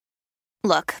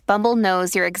Look, Bumble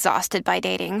knows you're exhausted by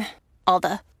dating. All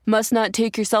the must not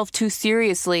take yourself too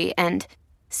seriously and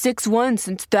 6'1"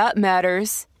 since that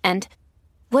matters. And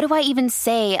what do I even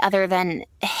say other than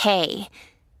hey?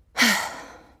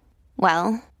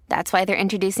 Well, that's why they're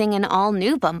introducing an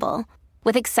all-new Bumble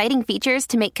with exciting features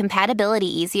to make compatibility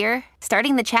easier,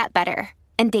 starting the chat better,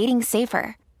 and dating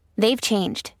safer. They've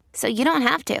changed, so you don't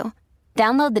have to.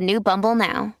 Download the new Bumble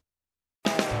now.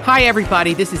 Hi,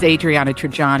 everybody. This is Adriana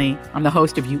Trajani. I'm the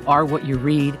host of You Are What You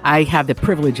Read. I have the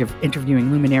privilege of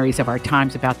interviewing luminaries of our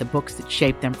times about the books that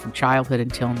shaped them from childhood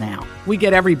until now. We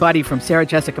get everybody from Sarah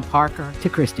Jessica Parker to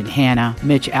Kristen Hanna,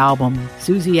 Mitch Albom,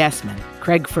 Susie Essman,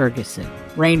 Craig Ferguson,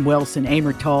 Rainn Wilson,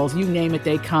 Amor Tolls, you name it,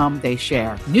 they come, they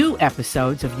share. New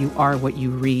episodes of You Are What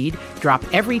You Read drop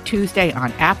every Tuesday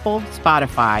on Apple,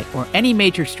 Spotify, or any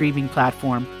major streaming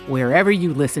platform wherever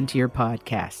you listen to your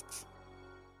podcasts.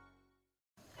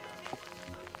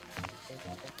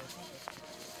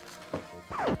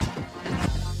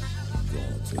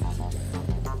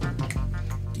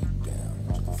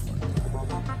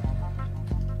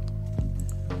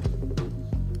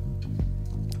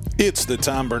 It's the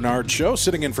Tom Bernard Show.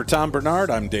 Sitting in for Tom Bernard,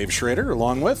 I'm Dave Schrader,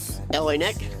 along with L.A.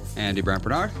 Nick, Andy Brant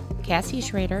Bernard, Cassie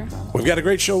Schrader. We've got a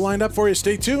great show lined up for you.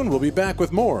 Stay tuned. We'll be back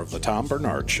with more of the Tom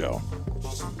Bernard Show.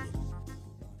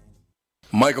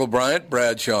 Michael Bryant,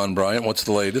 Bradshaw and Bryant, what's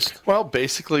the latest? Well,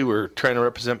 basically, we're trying to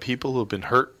represent people who have been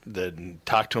hurt, then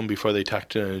talk to them before they talk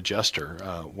to an adjuster.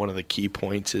 One of the key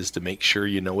points is to make sure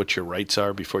you know what your rights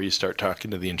are before you start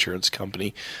talking to the insurance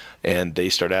company, and they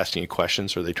start asking you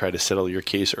questions or they try to settle your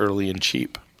case early and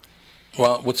cheap.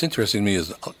 Well, what's interesting to me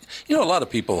is, a lot of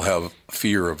people have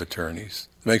fear of attorneys.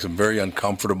 It makes them very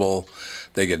uncomfortable.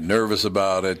 They get nervous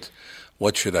about it.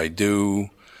 What should I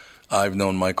do? I've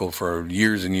known Michael for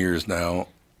years and years now,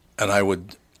 and I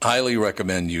would highly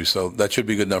recommend you. So that should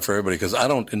be good enough for everybody, because I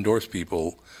don't endorse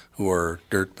people who are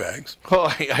dirtbags.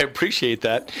 Well, I appreciate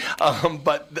that.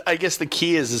 But I guess the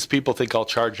key is people think I'll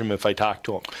charge them if I talk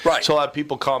to them. Right. So a lot of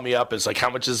people call me up. It's like, how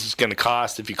much is this going to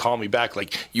cost if you call me back?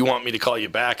 Like, you want me to call you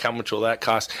back? How much will that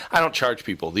cost? I don't charge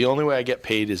people. The only way I get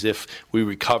paid is if we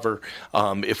recover,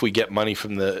 if we get money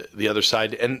from the other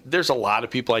side. And there's a lot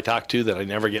of people I talk to that I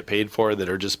never get paid for that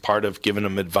are just part of giving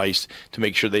them advice to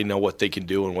make sure they know what they can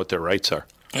do and what their rights are.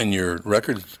 And your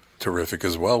record's terrific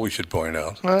as well, we should point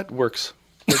out. Well, it works.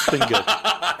 It's been good.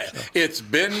 It's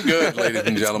been good, ladies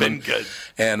and gentlemen. It's been good.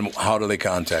 And how do they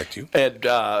contact you? And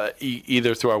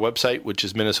either through our website, which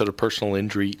is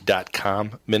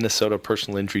minnesotapersonalinjury.com,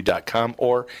 minnesotapersonalinjury.com,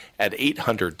 or at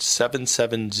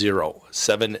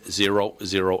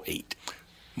 800-770-7008.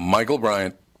 Michael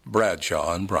Bryant,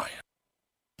 Bradshaw and Bryant.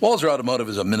 Walzer Automotive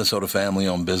is a Minnesota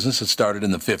family-owned business. It started in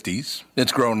the 50s.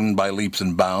 It's grown by leaps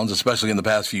and bounds, especially in the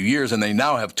past few years, and they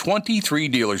now have 23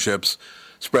 dealerships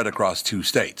spread across 2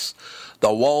 states. The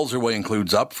Walzer way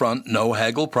includes upfront, no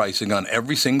haggle pricing on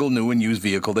every single new and used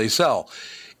vehicle they sell.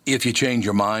 If you change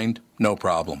your mind, no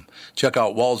problem. Check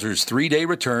out Walzer's 3-day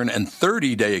return and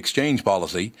 30-day exchange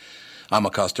policy. I'm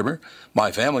a customer.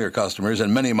 My family are customers,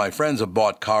 and many of my friends have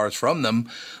bought cars from them.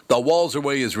 The Walzer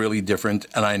way is really different,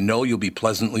 and I know you'll be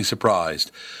pleasantly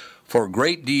surprised. For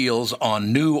great deals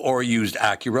on new or used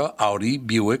Acura, Audi,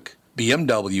 Buick,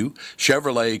 BMW,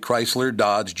 Chevrolet, Chrysler,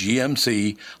 Dodge,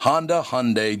 GMC, Honda,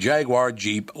 Hyundai, Jaguar,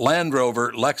 Jeep, Land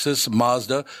Rover, Lexus,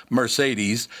 Mazda,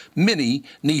 Mercedes, Mini,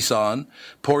 Nissan,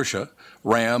 Porsche,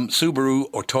 Ram, Subaru,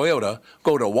 or Toyota,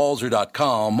 go to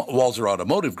Walzer.com, Walzer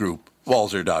Automotive Group,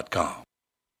 Walzer.com.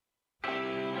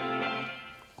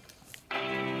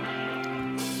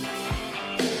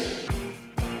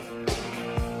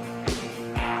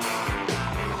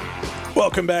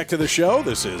 Welcome back to the show.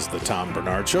 This is the Tom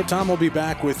Bernard Show. Tom will be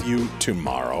back with you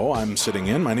tomorrow. I'm sitting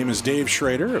in. My name is Dave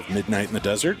Schrader of Midnight in the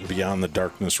Desert and Beyond the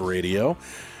Darkness Radio.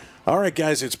 All right,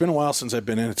 guys, it's been a while since I've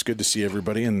been in. It's good to see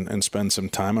everybody and spend some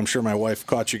time. I'm sure my wife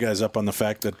caught you guys up on the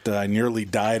fact that I nearly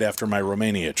died after my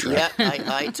Romania trip. Yeah,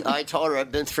 I told her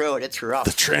I've been through it. It's rough.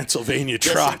 The Transylvania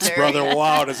trots, brother.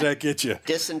 Wow, does that get you?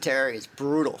 Dysentery is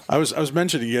brutal. I was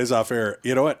mentioning to you guys off air.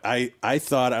 You know what? I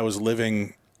thought I was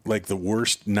living like the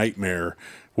worst nightmare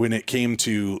when it came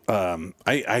to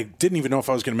I didn't even know if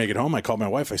I was going to make it home. I called my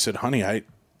wife. I said, honey, I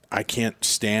can't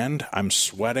stand. I'm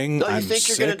sweating. No, you I'm think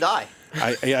sick. You're going to die.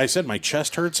 I said, my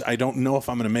chest hurts. I don't know if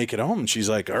I'm going to make it home. And she's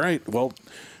like, all right, well,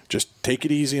 just take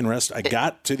it easy and rest. I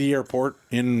got to the airport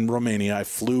in Romania. I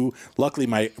flew. Luckily,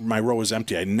 my row was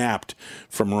empty. I napped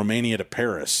from Romania to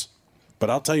Paris. But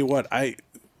I'll tell you what,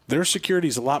 their security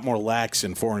is a lot more lax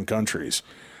in foreign countries.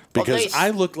 Because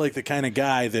I look like the kind of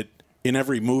guy that in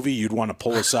every movie you'd want to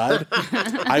pull aside.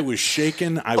 I was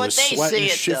shaking. I was sweating,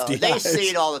 shifty They eyes. see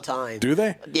it all the time. Do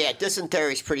they? Yeah,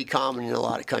 dysentery is pretty common in a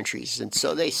lot of countries, and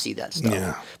so they see that stuff.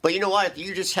 Yeah. But you know what? If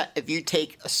you if you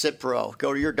take a Cipro,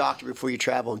 go to your doctor before you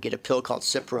travel and get a pill called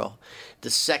Cipro. The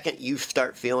second you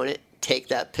start feeling it, take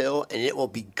that pill, and it will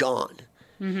be gone.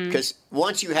 Because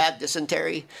once you have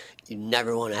dysentery, you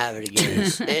never want to have it again.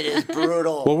 It is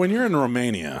brutal. Well, when you're in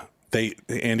Romania,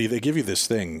 Andy, they give you this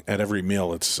thing at every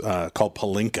meal. It's called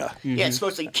Palinka. Yeah, it's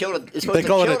supposed to kill the. It's supposed to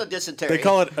kill the dysentery. They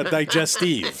call it a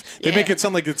digestive. They make it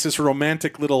sound like it's this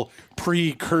romantic little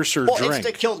precursor drink. It's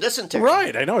to kill dysentery.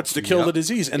 Right, I know it's to kill the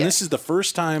disease, and this is the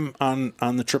first time on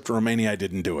the trip to Romania I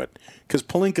didn't do it because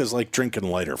Palinka is like drinking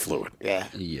lighter fluid. Yeah.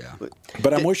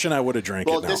 But I'm wishing I would have drank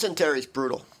it. Well, now. dysentery is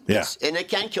brutal. Yeah. And it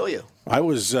can kill you. I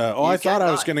was. I thought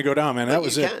I was die. going to go down, man. But That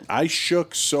was you it. can. I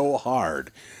shook so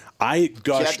hard. I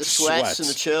gushed You had the sweats and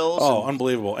the chills. Oh,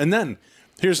 unbelievable! And then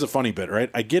here's the funny bit, right?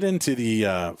 I get into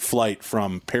the flight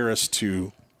from Paris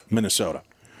to Minnesota,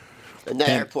 And that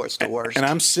airport's the worst. and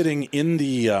I'm sitting in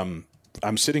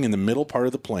the middle part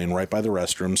of the plane, right by the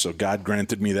restroom. So God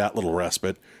granted me that little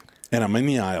respite, and I'm in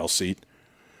the aisle seat.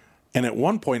 And at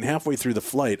one point, halfway through the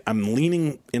flight, I'm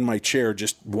leaning in my chair,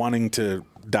 just wanting to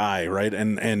die, right?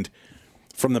 And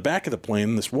from the back of the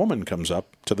plane, this woman comes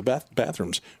up to the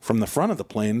bathrooms. From the front of the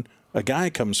plane, a guy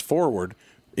comes forward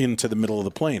into the middle of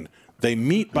the plane. They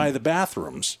meet by the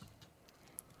bathrooms.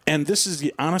 And this is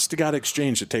the honest-to-God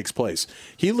exchange that takes place.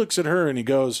 He looks at her and he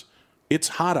goes, "It's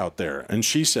hot out there." And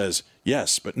she says,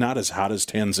 "Yes, but not as hot as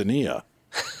Tanzania."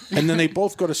 And then they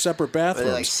both go to separate Are they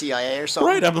bathrooms. like CIA or something?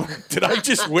 Right. I'm like, did I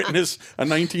just witness a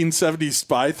 1970s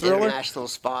spy thriller? International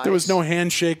spies. There was no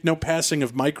handshake, no passing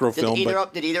of microfilm.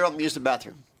 Did either of them use the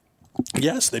bathroom?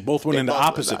 Yes, they both went into both went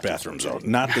opposite bathrooms, though. okay.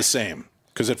 Not the same.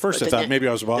 Because at first I Did thought they- maybe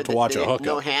I was about to watch a hookup.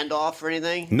 No handoff or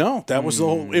anything? No, that was the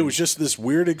whole. It was just this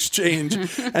weird exchange.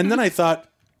 And then I thought,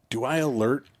 do I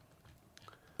alert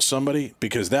somebody?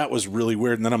 Because that was really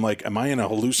weird. And then I'm like, am I in a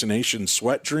hallucination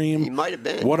sweat dream? You might have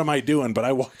been. What am I doing? But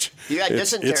I watch. You got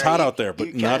It's dysentery, hot out there, but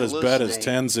you not kinda as bad as hallucinate.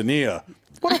 Tanzania.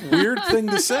 What a weird thing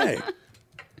to say.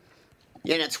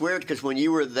 Yeah, and it's weird because when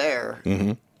you were there,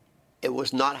 Mm-hmm. it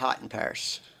was not hot in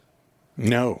Paris.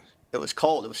 No. It was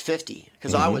cold. It was 50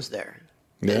 because I was there.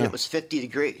 Yeah. And it was 50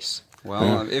 degrees.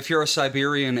 Well, if you're a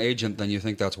Siberian agent, then you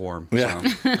think that's warm. Yeah.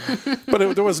 So.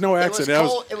 But there was no It was, accent.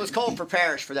 cold, it was cold for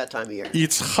Paris for that time of year.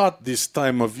 It's hot this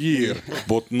time of year,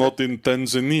 but not in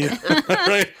Tanzania.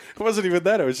 Right? It wasn't even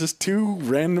that. It was just two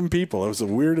random people. It was the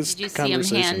weirdest Did you see them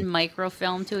conversation. hand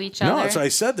microfilm to each No, other? that's what I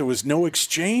said. There was no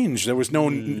exchange. There was no.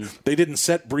 They didn't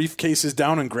set briefcases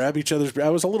down and grab each other's. I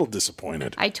was a little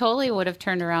disappointed. I totally would have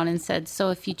turned around and said, "So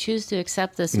if you choose to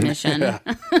accept this mission," Yeah.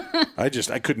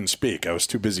 I couldn't speak. I was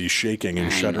too busy shaking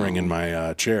and shuddering in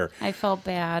my chair. I felt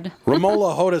bad.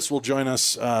 Romola Hodis will join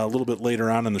us a little bit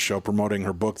later on in the show, promoting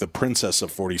her book, The Princess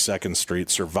of 42nd Street: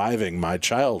 Surviving My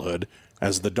Childhood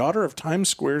as the Daughter of Times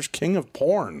Square's King of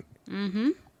Porn. Mm-hmm.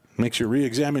 Makes you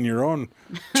re-examine your own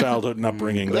childhood and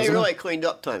upbringing, They doesn't really it? cleaned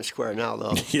up Times Square now,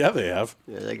 though. Yeah, they have.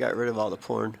 Yeah, they got rid of all the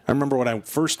porn. I remember when I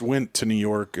first went to New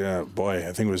York, I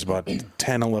think it was about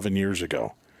 10, 11 years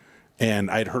ago.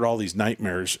 And I'd heard all these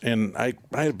nightmares, and I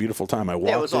had a beautiful time. I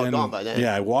walked it was all in. gone by then.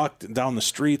 Yeah, I walked down the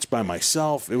streets by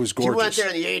myself. It was If you gorgeous. went there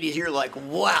in the 80s, you're like,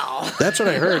 wow. That's what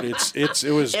I heard. It was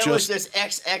It was just just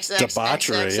XXX,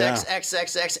 debauchery, yeah.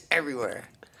 XXX everywhere.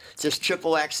 Just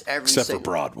triple X every except for single.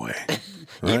 Broadway.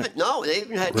 Even, no, they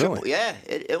even had Really? triple. Yeah,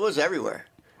 it was everywhere.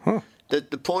 The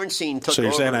porn scene took So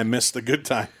you're over. saying I missed the good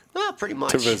time Oh, pretty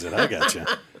much. to visit? I got you.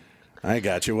 I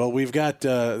got you. Well, we've got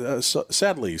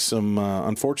sadly some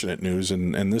unfortunate news,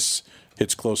 and this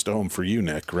hits close to home for you,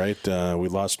 Nick. Right? We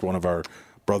lost one of our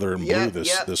brother in blue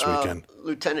this weekend.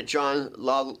 Lieutenant John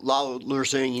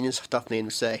Lalurzine is a tough name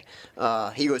to say.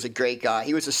 He was a great guy.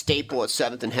 He was a staple at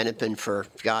 7th and Hennepin for,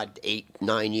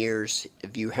 8-9 years.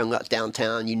 If you hung out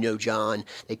downtown, you know John.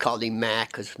 They called him Mac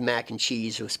because Mac and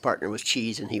Cheese, his partner was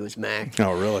Cheese, and he was Mac.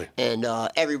 Oh, really? And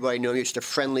everybody knew he was just a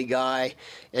friendly guy.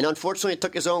 And unfortunately,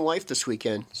 took his own life this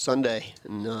weekend, Sunday.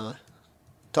 And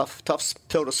tough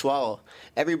pill to swallow.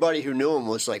 Everybody who knew him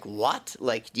was like, "What?"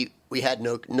 Like we had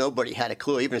nobody had a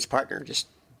clue. Even his partner just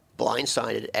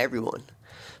blindsided everyone.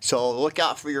 So look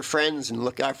out for your friends and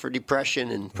look out for depression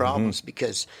and problems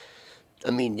because,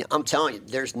 I mean, I'm telling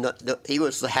you, he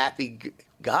was the happy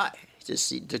guy.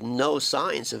 There's no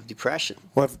signs of depression.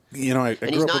 Well, I he's grew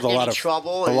up not with a in lot any of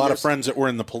trouble, a and lot of there's- friends that were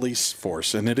in the police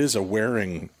force, and it is a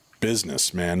wearing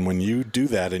business, man. When you do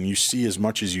that and you see as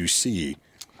much as you see,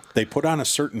 they put on a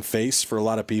certain face for a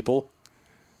lot of people,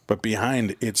 but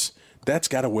behind it's that's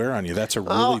got to wear on you. That's a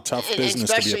really tough business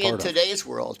to be a part of. Especially in today's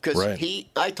world, because Right.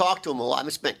 I talked to him a lot. I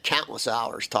spent countless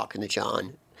hours talking to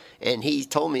John, and he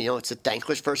told me, it's a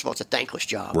thankless. First of all, it's a thankless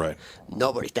job. Right.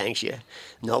 Nobody thanks you.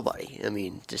 Nobody. I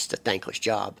mean, just a thankless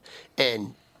job.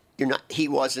 And you're not. He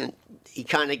wasn't. He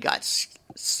kind of got.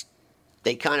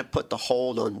 They kind of put the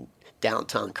hold on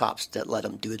downtown cops that let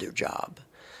them do their job,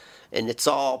 and it's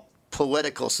all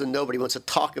political, so nobody wants to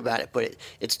talk about it, but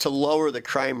it's to lower the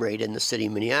crime rate in the city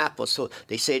of Minneapolis. So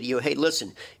they say to you, hey,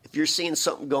 listen, if you're seeing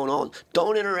something going on,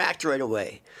 don't interact right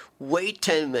away. Wait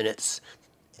 10 minutes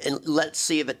and let's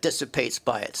see if it dissipates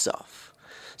by itself.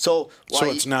 So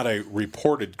it's not a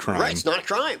reported crime. Right, it's not a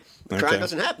crime. The crime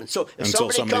doesn't happen. So if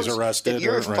somebody's arrested, if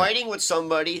you're fighting with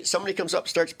somebody comes up and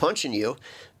starts punching you,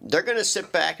 they're going to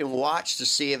sit back and watch to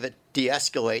see if it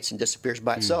de-escalates and disappears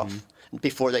by itself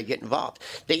before they get involved.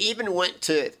 They even went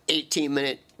to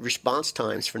 18-minute response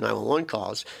times for 911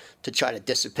 calls to try to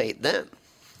dissipate them.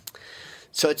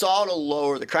 So it's all to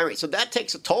lower the crime rate. So that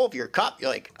takes a toll of your cop. You're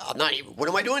like, what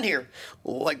am I doing here?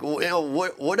 Like,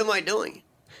 what am I doing?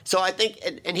 So I think,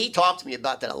 and he talked to me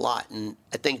about that a lot, and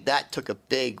I think that took a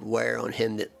big wear on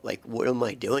him that, like, what am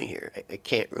I doing here? I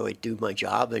can't really do my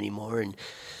job anymore, and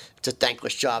it's a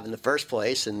thankless job in the first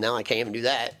place, and now I can't even do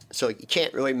that. So you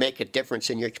can't really make a difference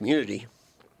in your community.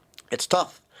 It's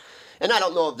tough. And I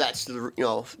don't know if that's,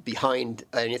 behind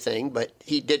anything, but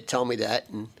he did tell me that,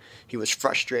 and he was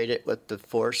frustrated with the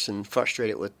force and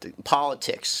frustrated with the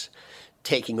politics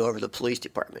taking over the police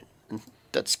department. And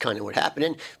that's kind of what happened.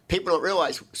 And people don't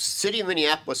realize, city of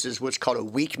Minneapolis is what's called a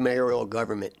weak mayoral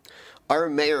government. Our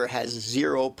mayor has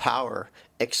zero power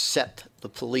except the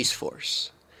police force.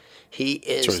 So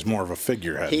he's more of a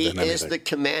figurehead than anything. He is the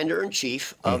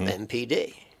commander-in-chief of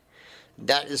MPD.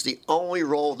 That is the only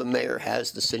role the mayor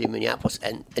has in the city of Minneapolis,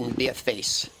 and be a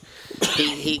face.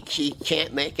 He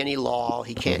can't make any law.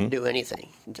 He can't do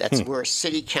anything. We're a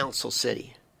city council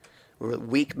city. We're a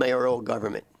weak mayoral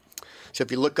government. So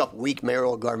if you look up weak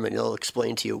mayoral government, it'll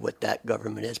explain to you what that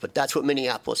government is. But that's what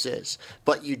Minneapolis is.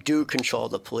 But you do control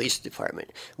the police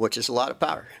department, which is a lot of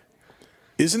power.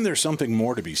 Isn't there something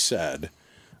more to be said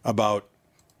about,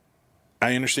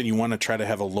 I understand you want to try to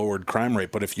have a lowered crime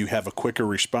rate, but if you have a quicker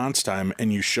response time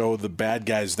and you show the bad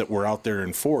guys that were out there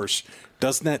in force,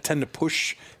 doesn't that tend to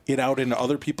push it out into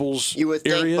other people's You would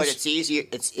think, areas? but it's easier.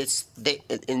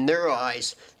 In their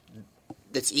eyes,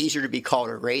 it's easier to be called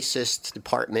a racist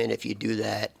department if you do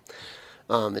that.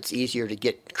 It's easier to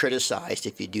get criticized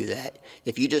if you do that.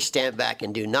 If you just stand back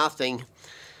and do nothing,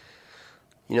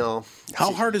 How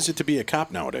hard is it to be a cop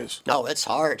nowadays? No, it's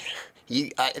hard.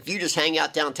 If you just hang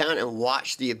out downtown and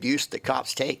watch the abuse that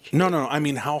cops take. No. I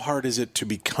mean, how hard is it to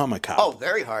become a cop? Oh,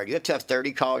 very hard. You have to have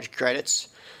 30 college credits.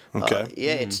 Okay.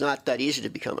 It's not that easy to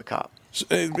become a cop.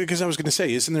 Because I was going to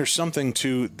say, isn't there something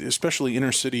to, especially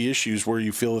inner city issues where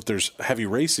you feel that there's heavy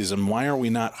racism? Why are we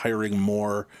not hiring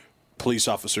more police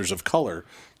officers of color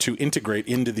to integrate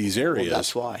into these areas? Well,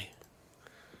 that's why.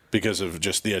 Because of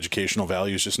just the educational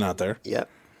value is just not there? Yep.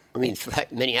 I mean,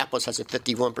 Minneapolis has a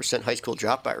 51% high school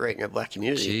dropout rate in our black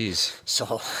community. Jeez.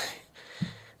 So,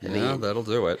 that'll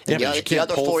do it. Yeah, the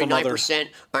other 49%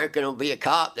 aren't going to be a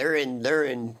cop. They're in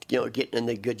getting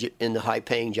in the high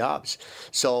paying jobs.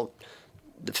 So,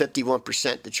 the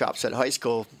 51% that drops out of high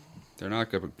school, They're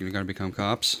not going to become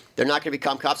cops. They're not going to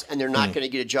become cops, and they're not going to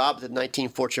get a job at the 19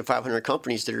 Fortune 500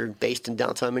 companies that are based in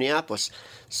downtown Minneapolis.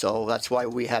 So that's why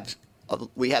we have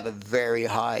a very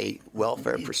high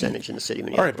welfare percentage in the city of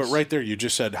Minneapolis. All right, but right there, you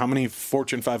just said, how many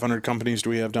Fortune 500 companies do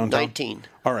we have downtown? 19.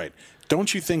 All right.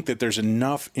 Don't you think that there's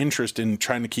enough interest in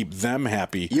trying to keep them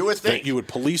happy that you would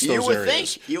police those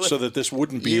areas so that this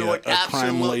wouldn't be a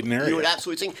crime-laden area? You would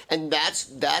absolutely think, and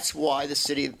that's why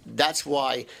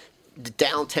the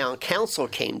downtown council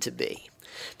came to be.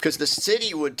 Because the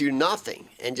city would do nothing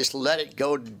and just let it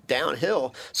go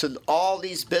downhill. So all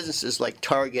these businesses like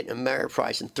Target and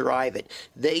Ameriprise and Thrivent,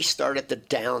 they start at the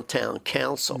downtown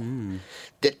council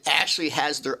that actually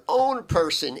has their own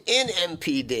person in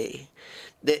MPD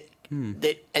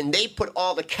and they put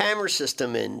all the camera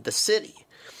system in the city.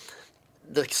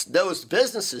 Those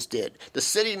businesses did. The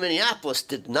city of Minneapolis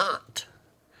did not.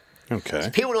 Okay.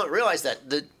 People don't realize that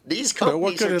these companies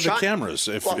what good are are the cameras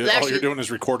if all you're doing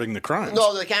is recording the crimes?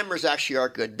 No, the cameras actually are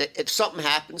good. If something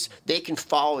happens, they can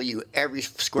follow you every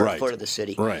square foot of the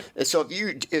city. Right. And so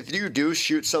if you do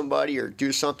shoot somebody or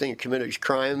do something or commit a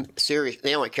crime,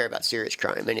 they only care about serious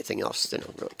crime. Anything else, they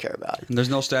don't really care about it. And there's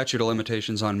no statute of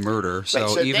limitations on murder,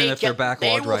 so even if they're backlogged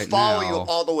they will right follow now, you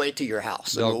all the way to your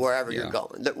house or wherever you're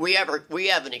going. We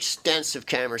have an extensive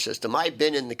camera system. I've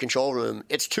been in the control room.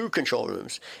 It's 2 control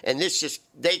rooms, and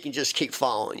they can just keep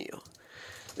following you.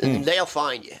 And they'll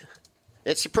find you.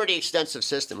 It's a pretty extensive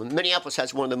system. Minneapolis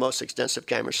has one of the most extensive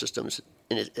camera systems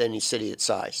in any city its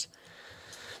size.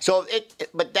 So,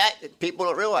 but that people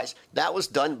don't realize that was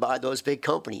done by those big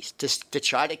companies to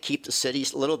try to keep the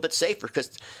cities a little bit safer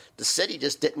because the city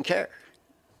just didn't care.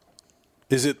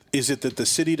 Is it that the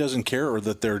city doesn't care, or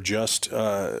that they're just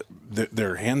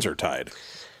their hands are tied?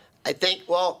 I think.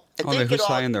 Well, I think who's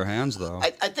tying their hands though? I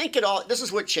think it all. This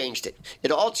is what changed it.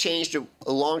 It all changed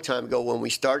a long time ago when we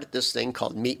started this thing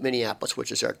called Meet Minneapolis,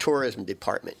 which is our tourism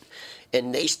department,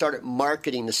 and they started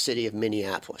marketing the city of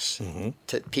Minneapolis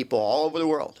to people all over the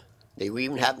world. We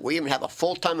even have a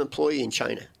full-time employee in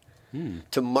China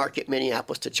to market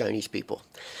Minneapolis to Chinese people.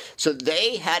 So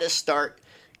they had to start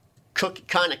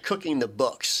kind of cooking the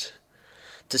books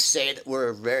to say that we're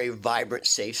a very vibrant,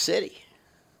 safe city.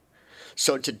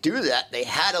 So to do that, they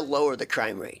had to lower the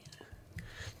crime rate.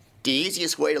 The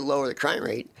easiest way to lower the crime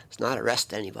rate is not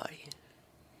arrest anybody.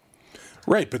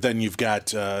 Right, but then you've got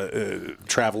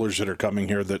travelers that are coming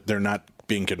here that they're not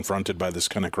being confronted by this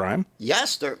kind of crime.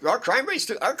 Yes, our crime rate's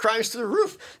through the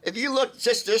roof. If you look,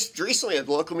 just recently, a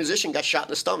local musician got shot in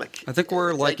the stomach. I think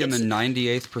we're like in the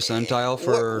 98th percentile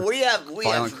for we have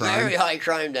violent crime. Very high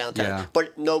crime downtown,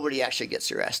 but nobody actually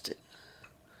gets arrested.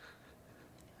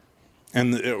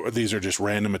 And these are just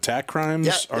random attack crimes?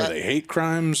 Yeah, are they hate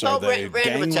crimes? Are they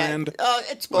gangland?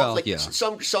 It's both.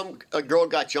 Some girl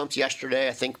got jumped yesterday,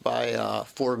 I think, by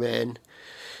 4 men.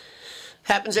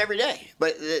 Happens every day,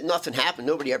 but nothing happened.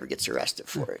 Nobody ever gets arrested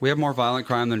for it. We have more violent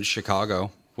crime than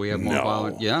Chicago. We have more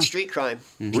violent, street crime.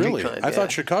 Really? Street crime, I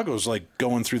thought Chicago's like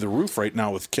going through the roof right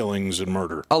now with killings and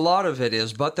murder. A lot of it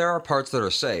is, but there are parts that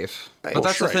are safe. Right. But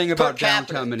that's the thing about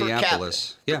downtown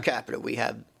Minneapolis. Per capita, we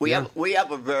have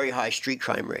a very high street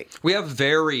crime rate. We have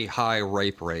very high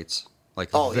rape rates.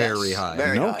 Like very high.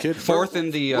 Very no high. kidding. Fourth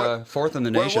in the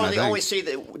nation. We're one of the only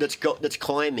city that's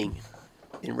climbing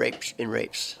in rapes.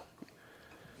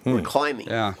 We're climbing.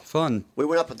 Yeah, fun. We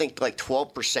went up, I think, like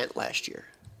 12% last year.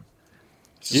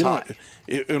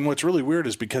 And what's really weird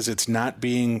is because it's not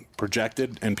being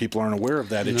projected and people aren't aware of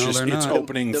that. It's it's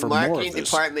opening for more of this.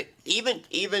 The marketing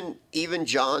department, even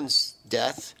John's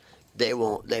death, they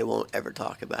won't ever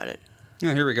talk about it.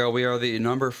 Yeah, here we go. We are the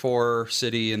number 4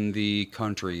 city in the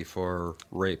country for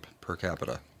rape per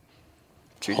capita.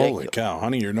 Holy cow,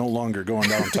 honey, you're no longer going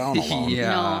downtown alone.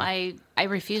 Yeah. No, I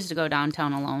refuse to go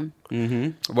downtown alone.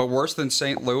 Mm-hmm. But worse than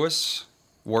St. Louis,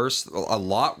 a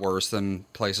lot worse than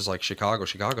places like Chicago.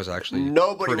 Chicago's actually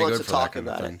nobody pretty wants good to for talk that kind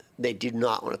about of thing. it. They do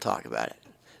not want to talk about it.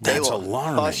 That's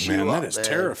alarming, man. That is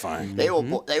terrifying. They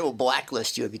will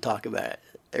blacklist you if you talk about it.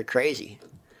 They're crazy.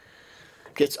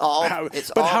 How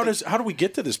do we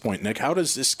get to this point, Nick? How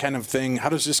does this kind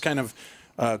of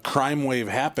crime wave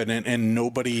happen and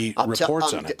nobody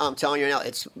reports on it? I'm telling you now,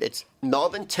 it's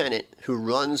Melvin Tennant, who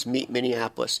runs Meet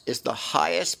Minneapolis, is the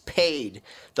highest paid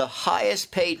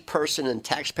person in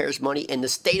taxpayers' money in the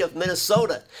state of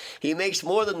Minnesota. He makes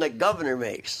more than the governor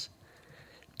makes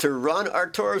to run our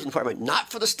tourism department, not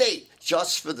for the state,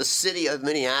 just for the city of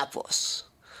Minneapolis.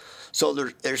 So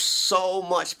there's so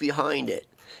much behind it.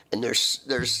 And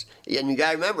and you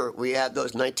got to remember, we have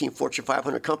those 19 Fortune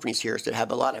 500 companies here that have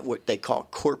a lot of what they call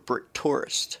corporate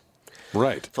tourists,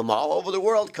 right, from all over the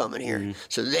world coming here. Mm-hmm.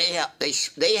 So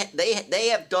they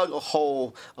have dug a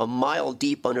hole a mile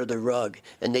deep under the rug,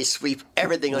 and they sweep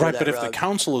everything under that rug. Right, but if the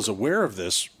council is aware of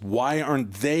this, why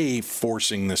aren't they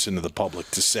forcing this into the public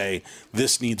to say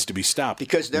this needs to be stopped?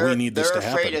 Because they're afraid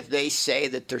happen. If they say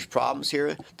that there's problems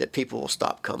here, that people will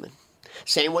stop coming.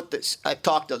 Same with this. I've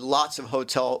talked to lots of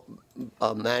hotel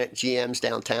GMs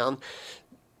downtown.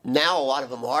 Now a lot of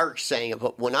them are saying it,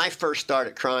 but when I first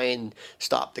started crying,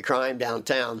 stop the crime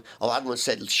downtown, a lot of them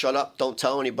said, shut up, don't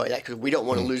tell anybody that because we don't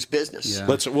want to lose business. Yeah.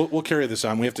 We'll carry this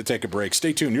on. We have to take a break.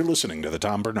 Stay tuned. You're listening to The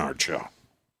Tom Bernard Show.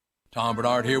 Tom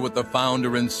Bernard here with the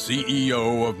founder and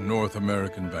CEO of North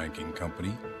American Banking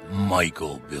Company,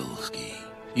 Michael Bilski.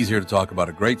 He's here to talk about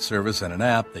a great service and an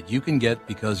app that you can get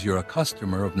because you're a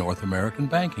customer of North American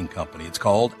Banking Company. It's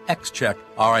called XCheck.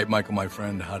 All right, Michael, my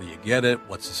friend, how do you get it?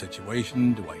 What's the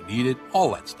situation? Do I need it?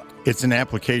 All that stuff. It's an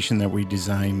application that we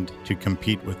designed to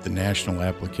compete with the national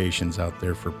applications out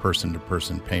there for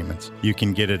person-to-person payments. You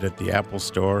can get it at the Apple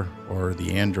Store or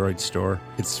the Android Store.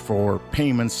 It's for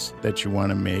payments that you want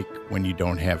to make when you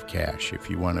don't have cash. If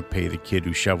you want to pay the kid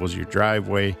who shovels your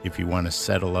driveway, if you want to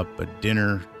settle up a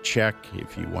dinner check,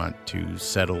 if you want to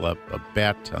settle up a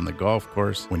bet on the golf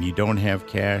course. When you don't have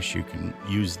cash, you can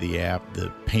use the app.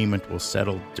 The payment will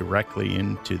settle directly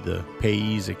into the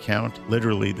payee's account,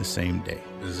 literally the same day.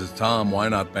 This is Tom. Why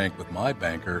not bank with my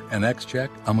banker? An X-Check?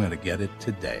 I'm going to get it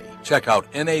today. Check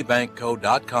out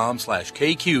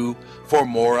nabankco.com/KQ for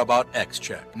more about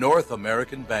X-Check, North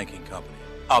American Banking Company.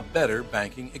 A better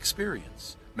banking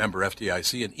experience. Member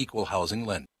FDIC and equal housing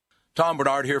lender. Tom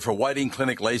Bernard here for Whiting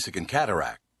Clinic LASIK and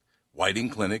Cataract. Whiting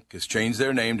Clinic has changed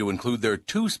their name to include their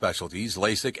two specialties,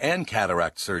 LASIK and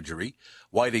cataract surgery.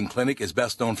 Whiting Clinic is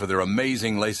best known for their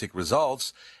amazing LASIK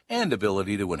results and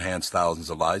ability to enhance thousands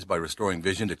of lives by restoring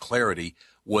vision to clarity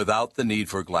without the need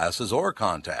for glasses or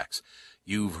contacts.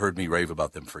 You've heard me rave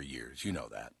about them for years. You know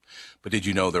that. But did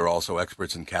you know they're also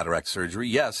experts in cataract surgery?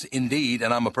 Yes, indeed,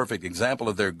 and I'm a perfect example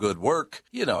of their good work.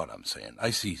 You know what I'm saying.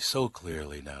 I see so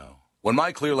clearly now. When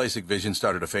my clear LASIK vision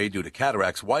started to fade due to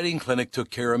cataracts, Whiting Clinic took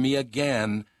care of me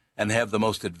again and have the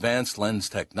most advanced lens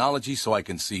technology so I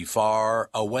can see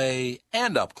far, away,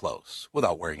 and up close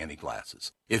without wearing any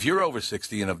glasses. If you're over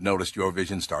 60 and have noticed your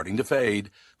vision starting to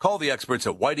fade, call the experts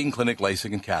at Whiting Clinic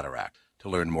LASIK and Cataract. To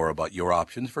learn more about your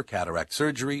options for cataract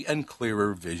surgery and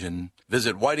clearer vision,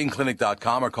 visit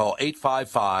whitingclinic.com or call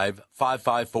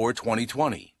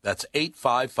 855-554-2020. That's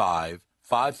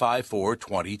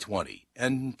 855-554-2020.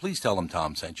 And please tell them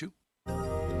Tom sent you.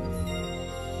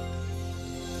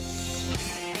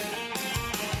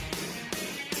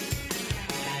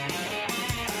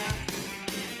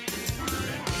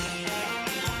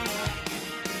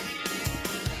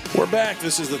 We're back.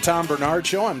 This is the Tom Bernard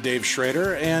Show. I'm Dave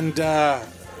Schrader, and we're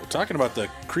talking about the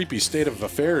creepy state of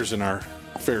affairs in our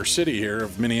fair city here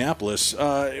of Minneapolis.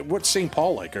 What's St.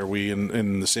 Paul like? Are we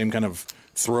in the same kind of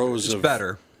throes of... It's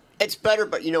better. It's better,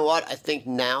 but you know what? I think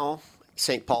now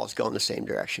St. Paul is going the same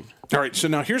direction. All right, so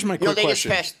now here's my quick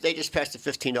question. They just passed the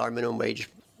 $15 minimum wage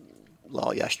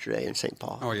law yesterday in St.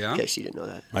 Paul. Oh, yeah? In case you didn't know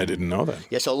that. I didn't know that.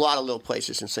 Yeah, so a lot of little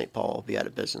places in St. Paul will be out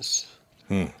of business.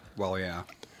 Well, yeah.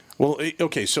 Well,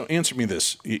 okay, so answer me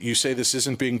this. You say this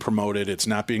isn't being promoted, it's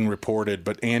not being reported,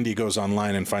 but Andy goes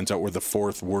online and finds out we're the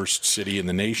fourth worst city in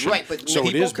the nation. Right, but so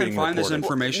it is people can being find reported. this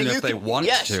information if they want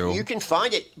yes, to. Yes, you can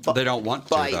find it. They don't want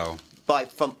to, though.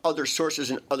 From other sources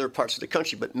in other parts of the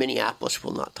country, but Minneapolis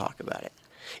will not talk about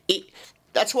it.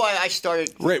 That's why I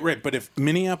started... Right, but if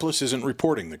Minneapolis isn't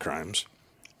reporting the crimes,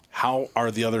 how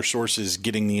are the other sources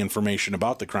getting the information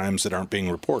about the crimes that aren't being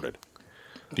reported?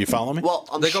 Do you follow me? Well,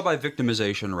 they go by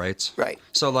victimization rates. Right.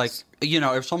 So, like,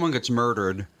 if someone gets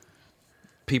murdered,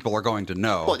 people are going to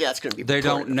know. Well, yeah, it's going to be They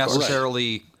don't reported,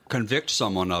 necessarily convict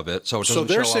someone of it, so it doesn't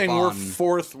they're show saying up we're on...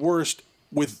 fourth worst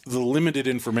with the limited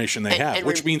information they have,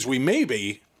 which means we may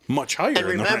be much higher and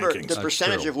remember, in the rankings. the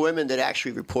percentage of women that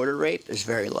actually reported rape is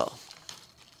very low.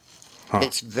 Huh.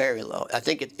 It's very low. I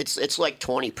think it's like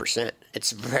 20%.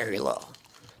 It's very low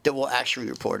that will actually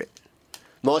report it.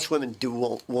 Most women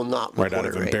will not report right out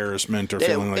of rape. embarrassment or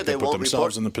feeling like they put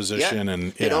themselves in the position,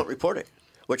 and they don't report it,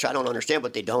 which I don't understand,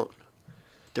 but they don't.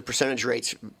 The percentage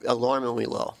rate's alarmingly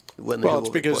low. Women well, it's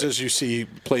because as you see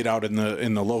played out in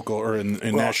the local or in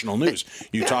national news,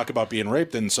 you talk about being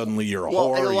raped, and suddenly you're a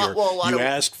whore. You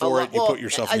ask for it. You put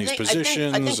yourself in these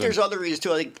positions. I think there's other reasons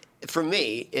too. I think for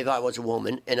me, if I was a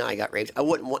woman and I got raped, I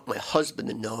wouldn't want my husband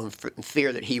to know in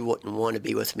fear that he wouldn't want to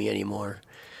be with me anymore.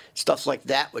 Stuff like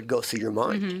that would go through your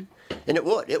mind, and it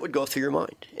would go through your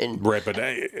mind. And right, but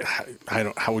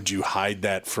how would you hide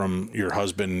that from your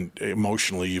husband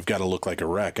emotionally? You've got to look like a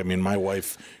wreck. I mean, my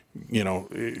wife,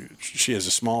 she has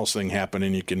the smallest thing happen,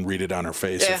 and you can read it on her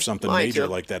face if something major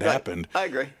like that happened. I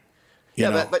agree.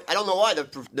 But I don't know why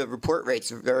the report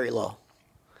rates are very low.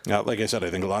 Now, like I said,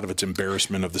 I think a lot of it's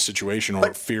embarrassment of the situation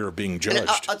or fear of being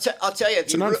judged. I'll tell you,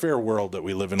 it's an unfair world that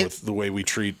we live in with the way we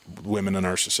treat women in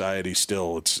our society.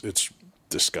 Still, it's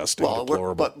disgusting,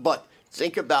 deplorable. But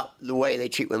think about the way they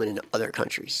treat women in other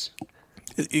countries.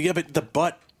 Yeah, but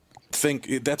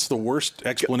that's the worst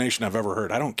explanation I've ever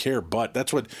heard. I don't care, but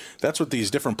that's what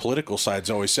these different political sides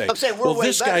always say. I'm saying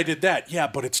this guy did that, yeah,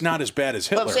 but it's not as bad as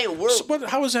Hitler. I'm saying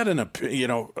how is that an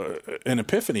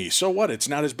epiphany? So what? It's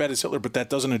not as bad as Hitler, but that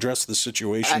doesn't address the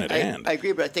situation at hand. I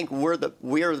agree, but I think we're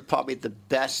probably the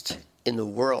best in the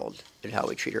world at how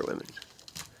we treat our women.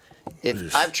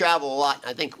 I've traveled a lot.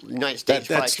 I think the United States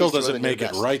that still doesn't make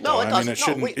it right, though. No, it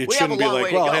shouldn't be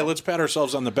like, well, hey, let's pat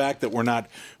ourselves on the back that we're not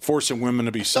forcing women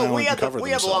to be silent and cover themselves. We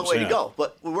have a long way to go,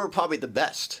 but we're probably the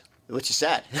best, which is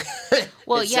sad.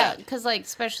 Well, yeah, because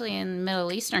especially in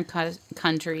Middle Eastern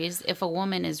countries, if a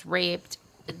woman is raped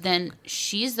then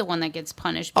she's the one that gets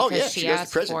punished Oh, because yeah, she she goes to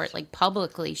asked prison. for it. Like,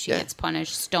 publicly, she Yeah. gets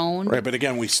punished, stoned. Right, but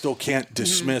again, we still can't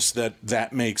dismiss Mm-hmm.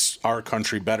 that makes our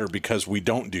country better because we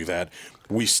don't do that.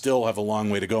 We still have a long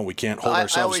way to go. We can't hold I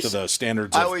ourselves to always- the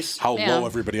standards I of always- how Yeah. low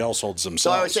everybody else holds So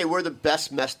themselves. I would say we're the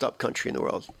best messed up country in the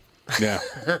world. Yeah,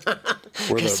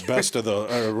 we're the best of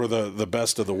we're the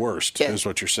best of the worst, Yeah. is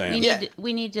what you're We saying. need,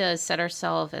 we need to set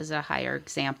ourselves as a higher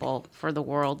example for the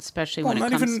world, especially when it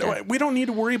Not comes even. to... We don't need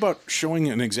to worry about showing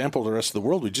an example to the rest of the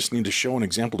world. We just need to show an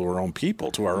example to our own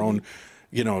people, to our own,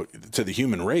 to the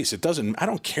human race. It doesn't. I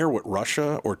don't care what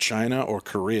Russia or China or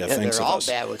Korea Yeah, thinks they're of all us.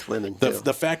 bad with women, The, too.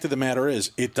 the fact of the matter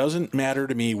is, it doesn't matter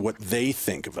to me what they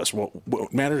think of us.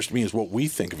 What matters to me is what we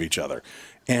think of each other,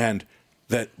 and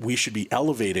that we should be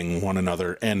elevating one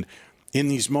another. And in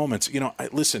these moments,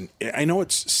 listen, I know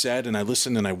it's said, and I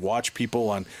listen and I watch people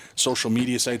on social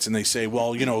media sites, and they say,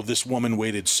 well, this woman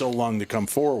waited so long to come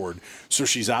forward, so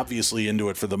she's obviously into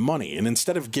it for the money. And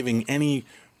instead of giving any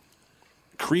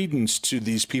credence to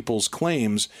these people's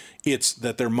claims, it's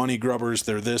that they're money grubbers,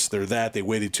 they're this, they're that, they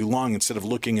waited too long, instead of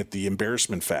looking at the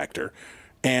embarrassment factor.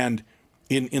 And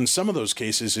in some of those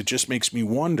cases, it just makes me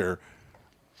wonder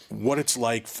what it's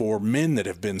like for men that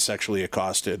have been sexually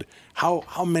accosted.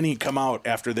 How many come out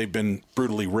after they've been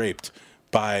brutally raped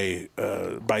by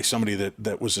somebody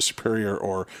that was a superior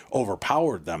or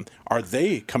overpowered them? Are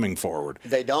they coming forward?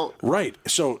 They don't. Right.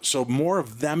 So more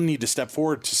of them need to step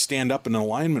forward to stand up in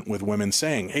alignment with women,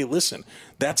 saying, "Hey, listen,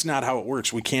 that's not how it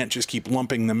works. We can't just keep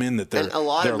lumping them in that they're And a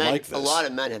lot of men, like this." a lot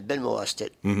of men have been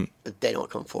molested, but they don't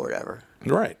come forward ever.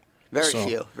 Right. Very So-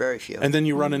 few. Very few. And then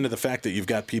you run into the fact that you've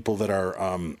got people that are,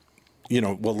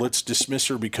 well, let's dismiss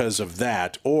her because of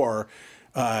that. Or,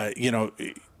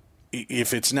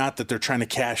 if it's not that they're trying to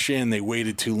cash in, they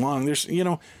waited too long. There's,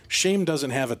 shame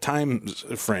doesn't have a time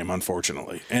frame,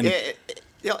 unfortunately. And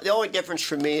The only difference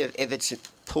for me, if it's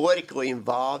politically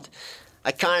involved,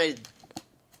 I kind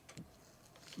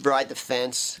of ride the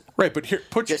fence. right, but here,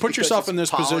 put Just yourself because in this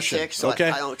it's position. politics, Okay.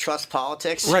 I don't trust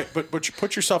politics. Right, but you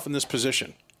put yourself in this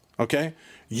position, okay?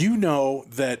 You know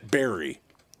that Barry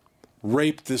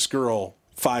raped this girl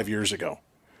 5 years ago,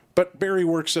 but Barry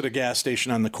works at a gas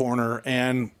station on the corner,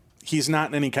 and he's not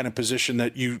in any kind of position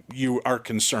that you are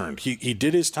concerned. He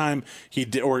did his time.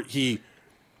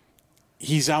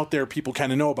 He's out there. People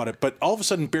kind of know about it, but all of a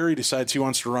sudden Barry decides he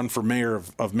wants to run for mayor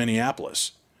of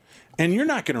Minneapolis, and you're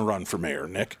not going to run for mayor,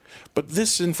 Nick. But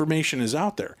this information is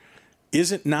out there.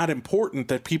 Is it not important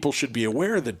that people should be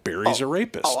aware that Barry's a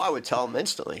rapist? Oh, I would tell them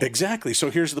instantly. Exactly.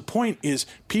 So here's the point is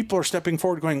people are stepping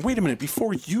forward going, wait a minute,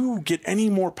 before you get any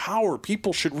more power,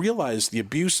 people should realize the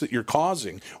abuse that you're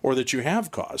causing or that you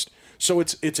have caused. So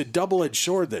it's a double-edged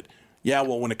sword that, yeah,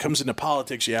 well, when it comes into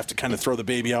politics, you have to kind of throw the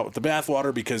baby out with the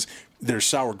bathwater because there's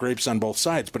sour grapes on both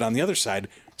sides. But on the other side,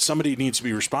 somebody needs to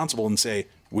be responsible and say,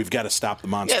 we've got to stop the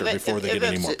monster before they get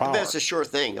any more power. If it's a sure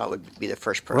thing, I would be the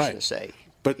first person Right. to say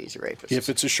But he's a rapist. if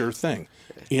it's a sure thing,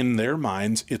 in their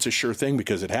minds, it's a sure thing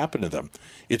because it happened to them.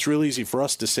 It's real easy for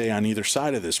us to say on either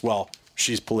side of this, well,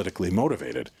 she's politically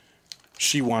motivated.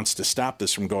 She wants to stop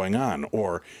this from going on,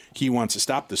 or he wants to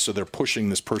stop this, so they're pushing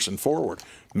this person forward.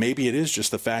 Maybe it is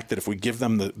just the fact that if we give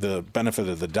them the benefit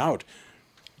of the doubt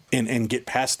and get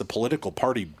past the political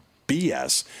party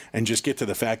BS and just get to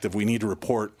the fact that we need to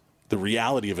report the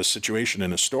reality of a situation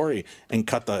in a story and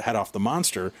cut the head off the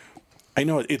monster. I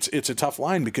know it's a tough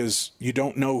line because you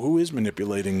don't know who is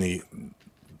manipulating the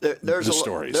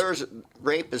stories.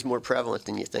 Rape is more prevalent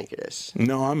than you think it is.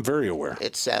 No, I'm very aware.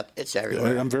 It's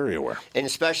everywhere. I'm very aware. And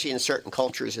especially in certain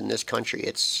cultures in this country,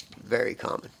 it's very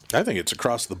common. I think it's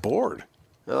across the board.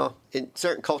 Well, in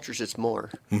certain cultures, it's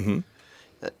more. Mm-hmm.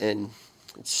 And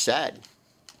it's sad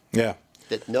Yeah.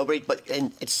 that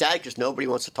and it's sad because nobody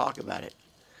wants to talk about it.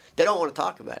 They don't want to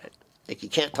talk about it. Like, you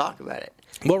can't talk about it.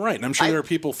 Well, right. And I'm sure there are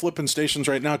people flipping stations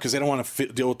right now because they don't want to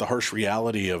deal with the harsh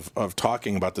reality of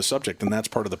talking about the subject. And that's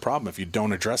part of the problem. If you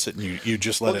don't address it and you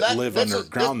just let it live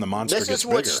underground, the monster gets bigger. This is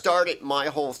what started my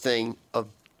whole thing of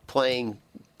playing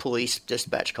police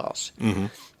dispatch calls. Mm-hmm.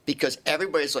 Because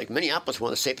everybody's like, Minneapolis is one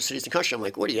of the safest cities in the country. I'm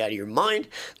like, what, are you out of your mind?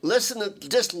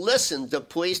 Just listen to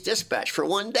police dispatch for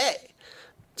one day.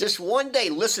 Just one day,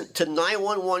 listen to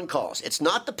 911 calls. It's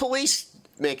not the police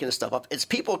making this stuff up. It's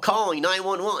people calling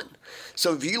 911.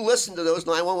 So if you listen to those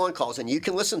 911 calls, and you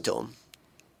can listen to them,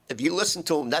 if you listen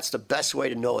to them, that's the best way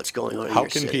to know what's going on in your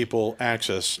city. How can people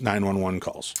access 911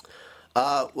 calls?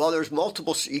 Well, there's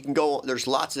multiple. You can go. There's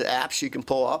lots of apps you can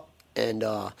pull up, and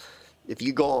if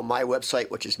you go on my website,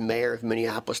 which is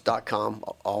mayorofminneapolis.com,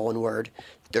 all one word,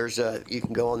 you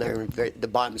can go on there, and the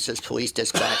bottom it says police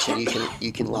dispatch, and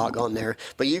you can log on there.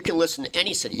 But you can listen to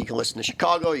any city. You can listen to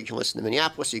Chicago, you can listen to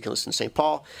Minneapolis, you can listen to St.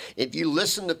 Paul. If you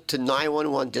listen to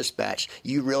 911 dispatch,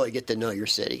 you really get to know your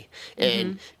city.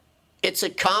 And it's a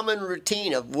common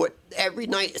routine of what every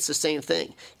night it's the same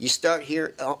thing. You start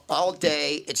here all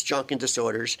day, it's drunken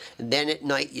disorders, and then at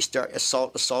night you start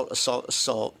assault,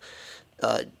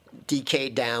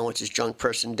 DK down, which is drunk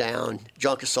person down,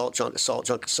 drunk assault,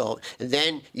 and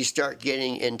then you start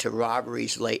getting into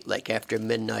robberies late, like after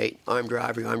midnight, armed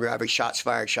robbery, shots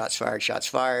fired,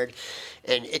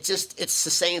 and it's the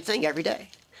same thing every day.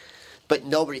 But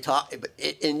nobody talks,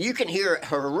 and you can hear a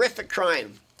horrific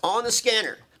crime on the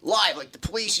scanner, live, like the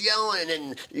police yelling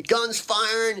and guns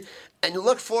firing, and you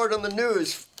look for it on the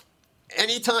news.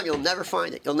 Anytime, you'll never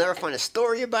find it. You'll never find a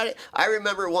story about it. I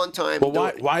remember one time.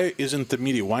 Well, why isn't the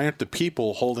media? Why aren't the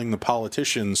people holding the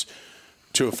politicians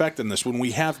to effect in this? When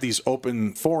we have these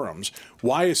open forums,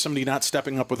 why is somebody not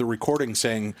stepping up with a recording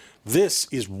saying this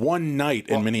is one night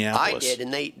in Minneapolis? I did,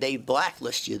 and they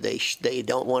blacklist you. They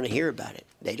don't want to hear about it.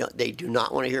 They do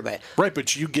not want to hear about it. Right,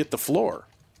 but you get the floor.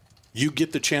 You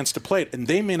get the chance to play it, and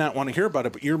they may not want to hear about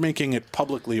it, but you're making it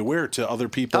publicly aware to other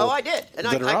people. Oh, I did, and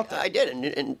that are out there. I did,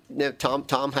 and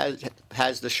Tom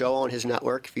has the show on his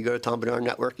network. If you go to Tom Bernard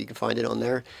Network, you can find it on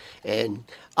there. And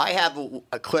I have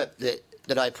a clip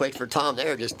that I played for Tom.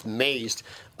 They're just amazed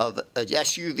of a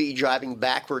SUV driving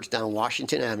backwards down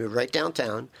Washington Avenue, right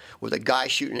downtown, with a guy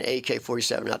shooting an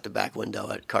AK-47 out the back window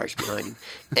at cars behind him,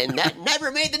 and that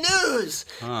never made the news.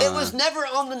 It was never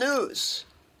on the news.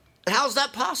 How's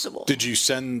that possible? Did you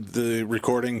send the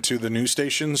recording to the news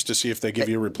stations to see if they give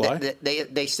you a reply?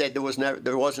 They said there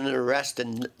wasn't an arrest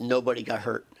and nobody got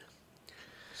hurt.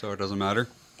 So it doesn't matter?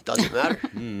 Doesn't matter.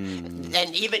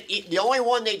 And even the only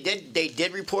one they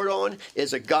did report on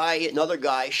is another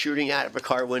guy shooting out of a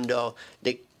car window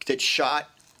that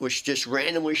was just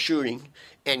randomly shooting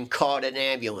and caught an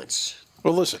ambulance.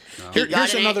 Well, listen.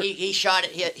 Here's another. He shot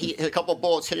it. He a couple of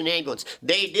bullets hit an ambulance.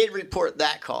 They did report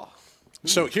that call.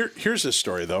 So here's this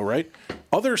story, though, right?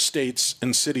 Other states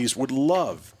and cities would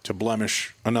love to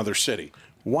blemish another city.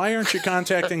 Why aren't you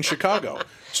contacting Chicago?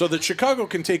 So that Chicago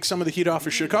can take some of the heat off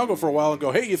of Chicago for a while and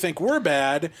go, hey, you think we're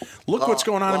bad? Look what's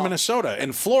going on in Minnesota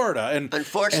and Florida. And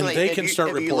unfortunately, they can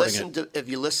start reporting it. If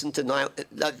you listen to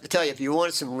I tell you, if you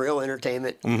wanted some real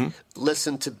entertainment,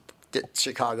 listen to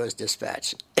Chicago's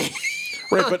dispatch.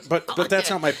 Right, but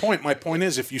that's not my point. My point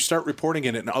is if you start reporting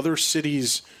it in other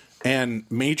cities and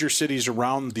major cities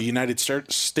around the United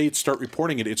States start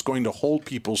reporting it, it's going to hold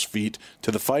people's feet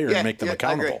to the fire and make them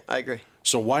accountable. I agree.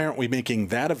 So why aren't we making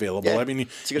that available? Yeah, I mean,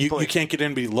 you can't get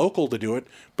anybody local to do it,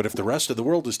 but if the rest of the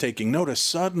world is taking notice,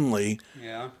 suddenly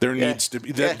there needs to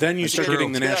be. Then you start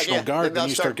getting the National Guard, then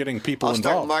you start getting people involved.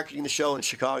 I'll start marketing the show in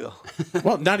Chicago.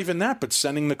 Well, not even that, but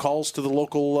sending the calls to the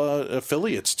local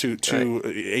affiliates to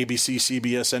ABC,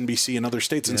 CBS, NBC, and other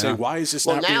states and say, why is this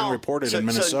not being reported in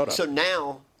Minnesota? So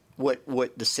now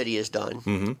what the city has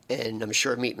done, and I'm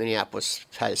sure Meet Minneapolis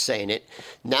has saying it,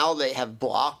 now they have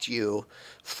blocked you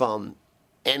from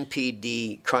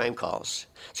MPD crime calls.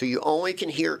 So you only can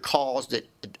hear calls that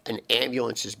an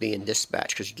ambulance is being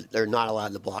dispatched because they're not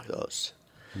allowed to block those.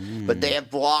 But they have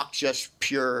blocked just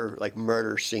pure like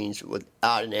murder scenes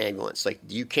without an ambulance. Like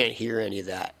you can't hear any of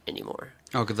that anymore.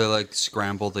 Oh, could they like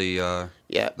scramble the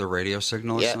radio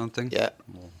signal or something? Yeah.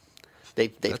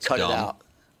 They've cut it out.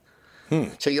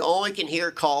 So you only can hear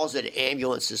calls that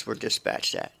ambulances were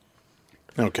dispatched at.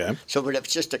 Okay. So, but if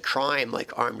it's just a crime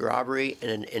like armed robbery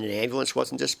and an ambulance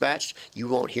wasn't dispatched, you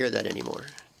won't hear that anymore.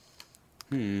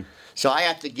 So I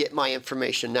have to get my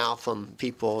information now from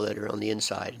people that are on the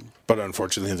inside. But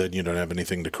unfortunately, then you don't have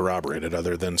anything to corroborate it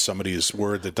other than somebody's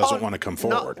word that doesn't want to come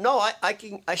forward. No,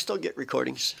 I still get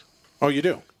recordings. Oh, you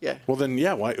do? Yeah. Well, then,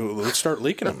 why? Let's start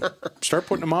leaking them. Start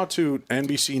putting them out to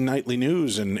NBC Nightly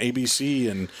News and ABC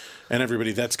and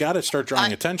everybody. That's got to start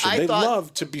drawing attention. They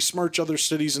love to besmirch other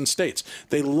cities and states.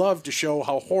 They love to show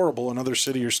how horrible another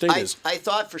city or state is. I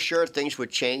thought for sure things would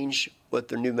change with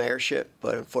the new mayorship,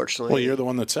 but unfortunately... Well, you're the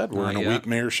one that said we're in a weak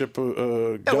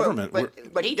mayorship government.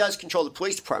 But he does control the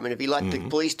police department. If he let the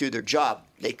police do their job,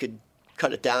 they could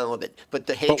cut it down a little bit. But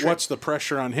the hatred... But what's the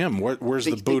pressure on him? Where's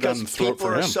the boot on the throat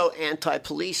for him? People are so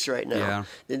anti-police right now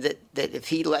that if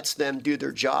he lets them do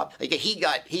their job... Like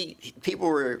people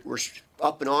were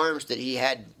up in arms that he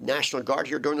had National Guard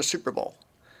here during the Super Bowl.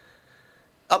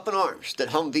 Up in arms that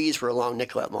Humvees were along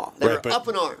Nicollet Mall. They were up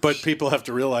in arms. But people have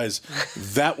to realize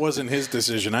that wasn't his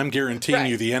decision. I'm guaranteeing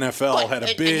you the NFL had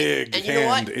a big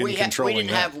hand in controlling that. We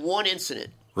didn't have one incident.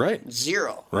 Right.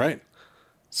 Zero. Right.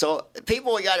 So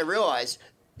people got to realize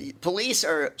police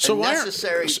are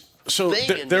necessary. So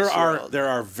thing in there this are world. there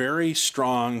are very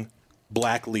strong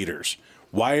black leaders.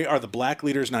 Why are the black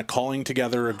leaders not calling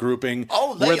together a grouping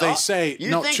where they say,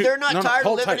 You think they're not tired of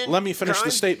hold living tight. in Let me finish crime?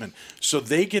 the statement. So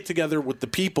they get together with the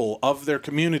people of their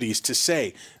communities to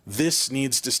say, this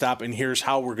needs to stop and here's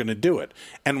how we're going to do it.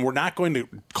 And we're not going to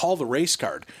call the race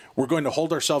card. We're going to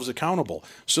hold ourselves accountable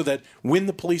so that when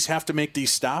the police have to make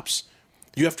these stops,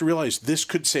 you have to realize this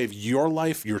could save your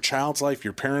life, your child's life,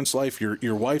 your parents' life,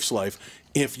 your wife's life.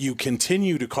 If you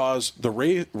continue to cause the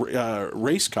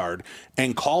race card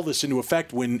and call this into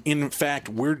effect when, in fact,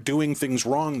 we're doing things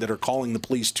wrong that are calling the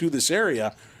police to this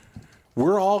area,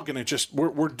 we're all going to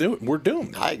we're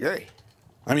doomed. I agree.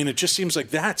 I mean, it just seems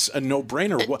like that's a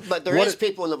no-brainer. But there is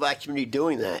people in the black community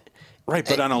doing that. Right,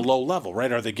 but on a low level,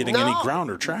 right? Are they getting any ground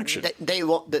or traction? They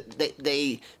won't.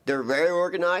 They're very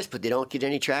organized, but they don't get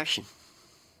any traction.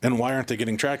 And why aren't they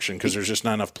getting traction? Because there's just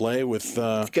not enough play with...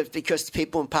 Because the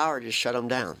people in power just shut them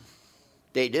down.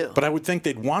 They do. But I would think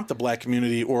they'd want the black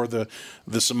community or the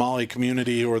Somali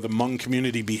community or the Hmong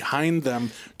community behind them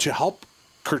to help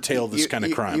curtail this kind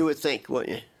of crime. You would think,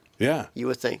 wouldn't you? Yeah. You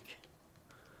would think.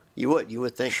 You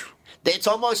would think. It's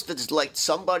almost like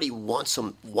somebody wants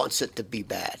it to be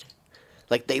bad.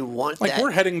 Like they want like that.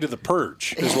 We're heading to the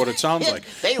purge, is what it sounds like.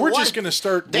 We're just going to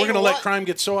start. We're going to let crime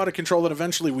get so out of control that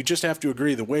eventually we just have to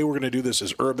agree the way we're going to do this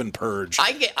is urban purge.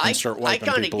 I start wiping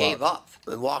kind of people gave out. up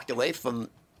and walked away from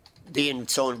being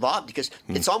so involved because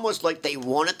it's almost like they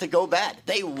want it to go bad.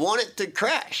 They want it to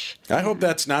crash. I hope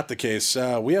that's not the case.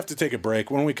 We have to take a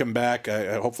break. When we come back,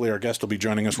 hopefully our guest will be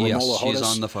joining us. Yes, Romola she's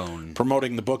Hodas, on the phone.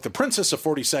 promoting the book, The Princess of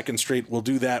 42nd Street. We'll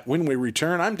do that when we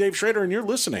return. I'm Dave Schrader, and you're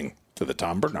listening to The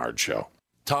Tom Bernard Show.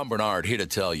 Tom Bernard here to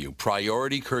tell you,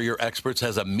 Priority Courier Experts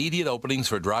has immediate openings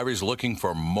for drivers looking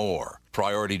for more.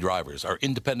 Priority drivers are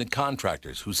independent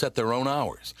contractors who set their own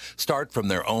hours, start from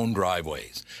their own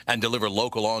driveways, and deliver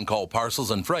local on-call parcels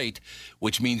and freight,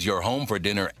 which means you're home for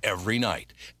dinner every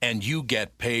night, and you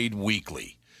get paid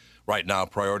weekly. Right now,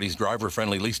 Priority's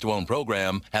driver-friendly lease-to-own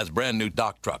program has brand-new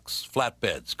dock trucks,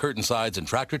 flatbeds, curtain sides, and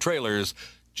tractor-trailers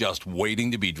just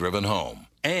waiting to be driven home.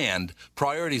 And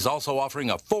Priority's also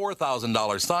offering a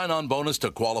 $4,000 sign-on bonus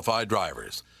to qualified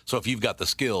drivers. So if you've got the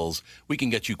skills, we can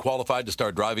get you qualified to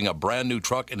start driving a brand new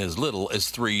truck in as little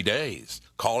as 3 days.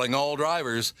 Calling all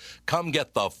drivers, come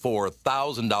get the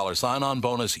 $4,000 sign-on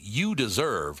bonus you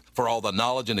deserve for all the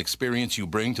knowledge and experience you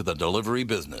bring to the delivery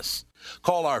business.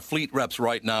 Call our fleet reps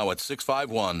right now at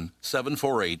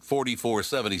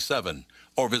 651-748-4477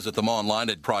 or visit them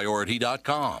online at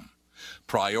priority.com.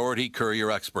 Priority Courier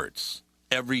Experts.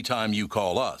 Every time you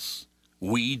call us,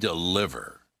 we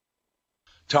deliver.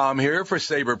 Tom here for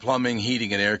Sabre Plumbing,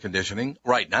 Heating, and Air Conditioning.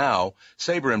 Right now,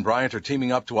 Sabre and Bryant are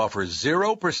teaming up to offer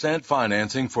 0%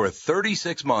 financing for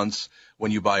 36 months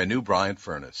when you buy a new Bryant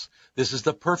furnace. This is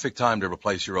the perfect time to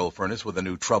replace your old furnace with a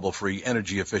new trouble-free,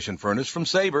 energy-efficient furnace from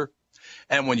Sabre.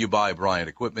 And when you buy Bryant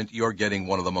equipment, you're getting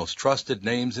one of the most trusted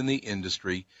names in the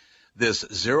industry. This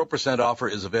 0% offer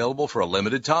is available for a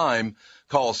limited time.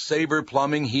 Call Sabre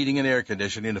Plumbing, Heating, and Air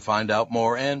Conditioning to find out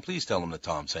more, and please tell them that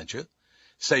Tom sent you.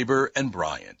 Sabre and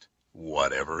Bryant,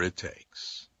 whatever it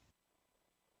takes.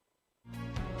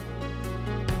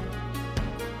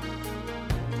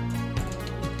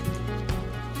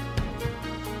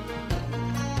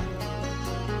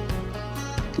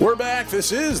 We're back.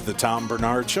 This is the Tom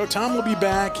Bernard Show. Tom will be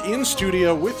back in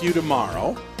studio with you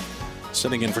tomorrow.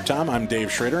 Sitting in for Tom, I'm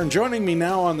Dave Schrader, and joining me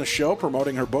now on the show,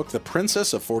 promoting her book, The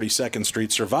Princess of 42nd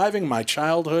Street, Surviving My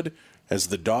Childhood as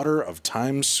the Daughter of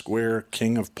Times Square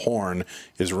King of Porn,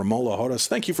 is Romola Hodas.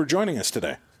 Thank you for joining us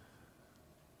today.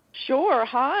 Sure.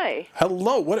 Hi.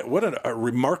 Hello. What a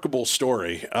remarkable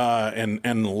story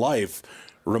and life,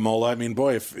 Romola. I mean,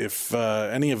 boy, if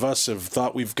any of us have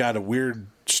thought we've got a weird,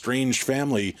 strange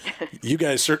family, you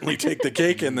guys certainly take the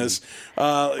cake in this.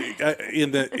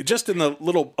 In the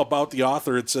little about the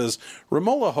author, it says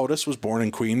Romola Hodas was born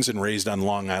in Queens and raised on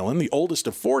Long Island, the oldest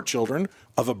of 4 children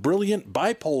of a brilliant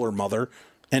bipolar mother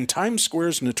and Times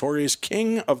Square's notorious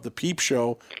king of the peep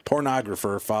show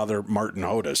pornographer, Father Martin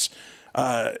Hodas.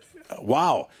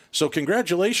 Wow. So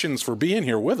congratulations for being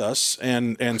here with us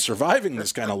and surviving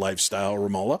this kind of lifestyle,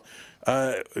 Romola.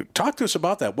 Talk to us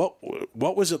about that.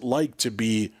 What was it like to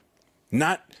be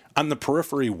not on the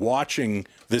periphery watching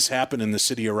this happen in the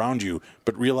city around you,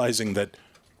 but realizing that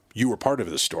you were part of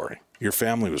this story? Your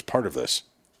family was part of this.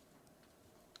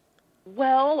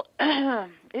 Well,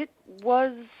 it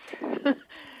was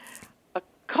a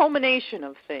culmination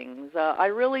of things. I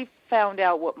really found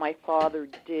out what my father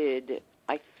did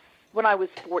when I was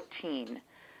 14.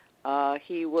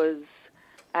 He was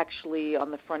actually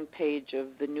on the front page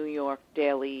of the New York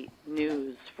Daily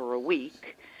News for a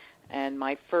week. and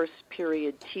my first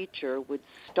period teacher would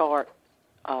start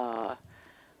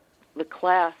the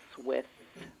class with,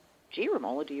 "Gee,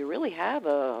 Romola, do you really have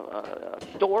a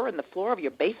store in the floor of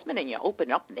your basement, and you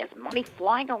open up and there's money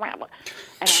flying around?"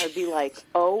 And I would be like,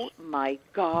 "Oh my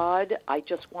God, I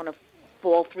just want to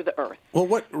fall through the earth."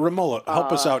 Well, Romola,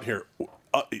 help us out here.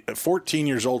 14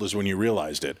 years old is when you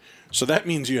realized it. So that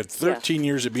means you had 13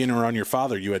 years of being around your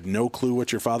father. You had no clue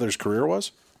what your father's career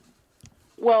was?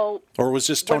 Well, or was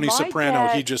this Tony Soprano?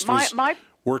 He just was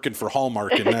working for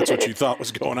Hallmark, and that's what you thought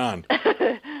was going on.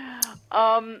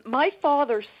 My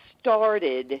father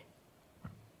started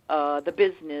the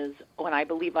business when I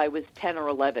believe I was 10 or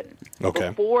 11. Okay.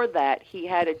 Before that, he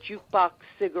had a jukebox,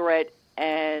 cigarette,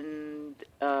 and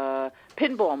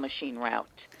pinball machine route.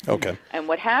 Okay. And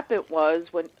what happened was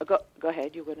when go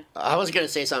ahead, you're gonna. I was going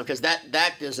to say something because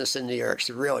that business in New York's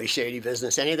a really shady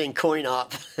business. Anything coin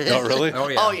op. Oh really? Oh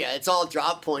yeah. Oh yeah, it's all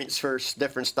drop points for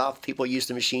different stuff. People use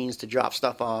the machines to drop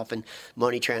stuff off and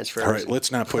money transfers. All right,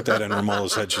 let's not put that in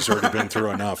Romola's head. She's already been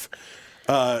through enough.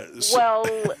 Well,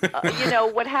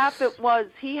 what happened was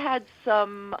he had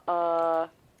some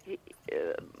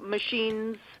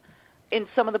machines in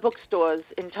some of the bookstores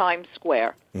in Times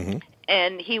Square. Mm-hmm.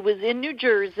 And he was in New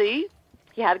Jersey.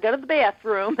 He had to go to the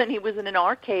bathroom, and he was in an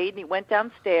arcade, and he went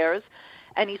downstairs,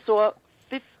 and he saw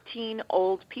 15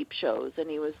 old peep shows, and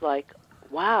he was like,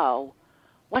 wow,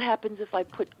 what happens if I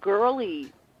put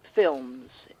girly films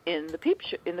in the peep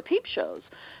shows?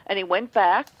 And he went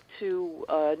back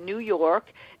to New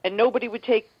York, and nobody would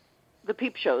take the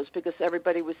peep shows because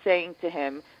everybody was saying to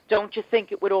him, don't you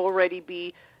think it would already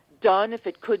be done if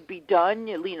it could be done?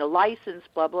 You need a license,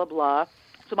 blah, blah, blah.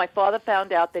 So my father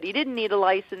found out that he didn't need a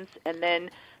license, and then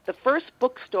the first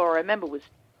bookstore I remember was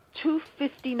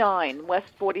 259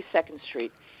 West 42nd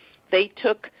Street. They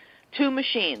took 2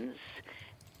 machines,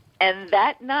 and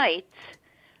that night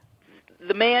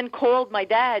the man called my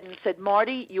dad and said,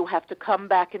 Marty, you have to come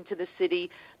back into the city.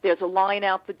 There's a line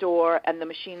out the door, and the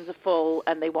machines are full,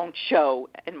 and they won't show.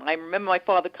 And I remember my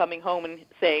father coming home and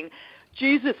saying,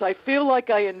 Jesus, I feel like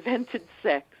I invented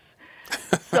sex.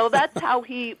 So that's how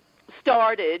he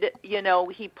started.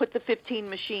 He put the 15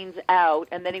 machines out,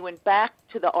 and then he went back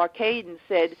to the arcade and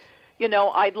said,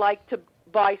 I'd like to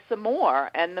buy some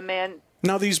more. And the man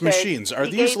Now, these machines, are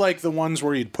these like the ones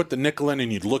where you'd put the nickel in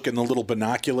and you'd look in the little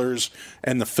binoculars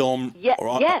and the film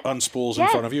unspools in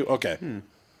front of you? Okay.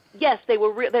 Yes, they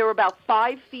were about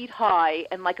 5 feet high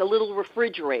and like a little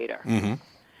refrigerator. Mm-hmm.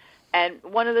 And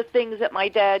one of the things that my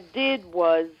dad did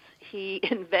was he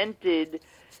invented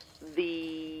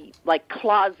the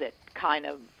closet kind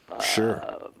of sure.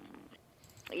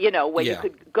 Where you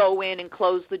could go in and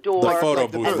close the door. The photo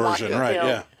booth version, right,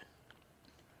 yeah.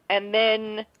 And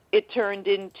then it turned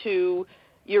into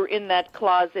you're in that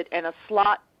closet and a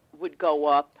slot would go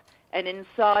up, and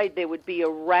inside there would be a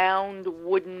round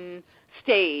wooden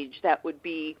stage that would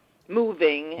be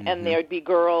moving, and there'd be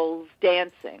girls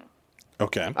dancing.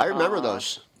 Okay. I remember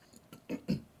those.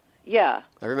 Yeah.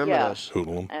 I remember those.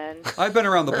 Hoodlum. And I've been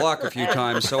around the block a few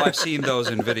times, so I've seen those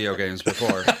in video games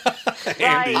before.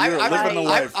 Andy, you're living the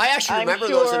life. I actually remember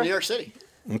those in New York City.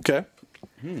 Okay.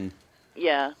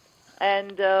 Yeah.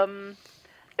 And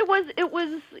it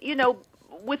was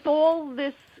with all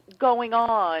this going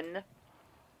on,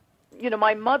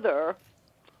 my mother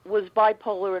was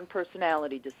bipolar and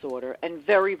personality disorder and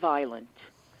very violent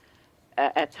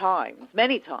at times,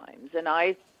 many times. And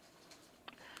I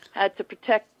had to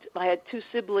protect. I had two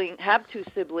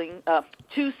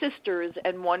sisters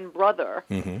and one brother.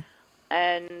 Mm-hmm.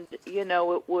 And,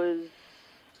 it was,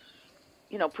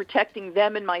 protecting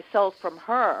them and myself from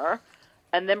her,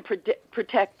 and then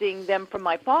protecting them from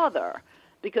my father.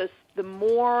 Because the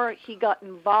more he got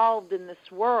involved in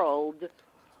this world,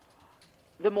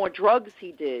 the more drugs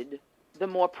he did, the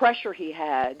more pressure he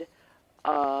had.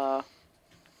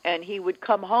 And he would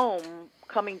come home,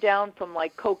 coming down from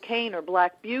like cocaine or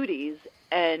black beauties,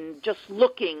 and just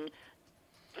looking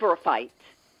for a fight.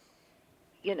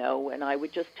 And I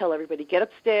would just tell everybody, get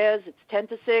upstairs, it's 10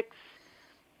 to 6,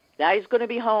 Daddy's going to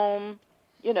be home,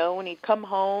 and he'd come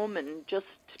home and just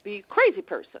be a crazy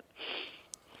person.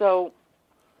 So,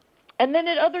 and then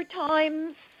at other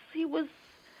times, he was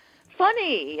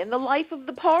funny and the life of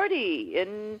the party.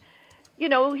 And,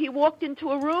 he walked into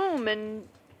a room and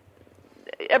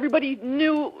everybody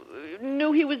knew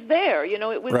he was there.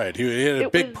 It was right. He had a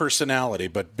big personality,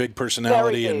 but big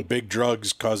personality and big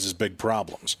drugs causes big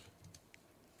problems.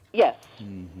 Yes.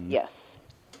 Mm-hmm. Yes.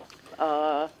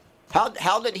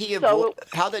 How did he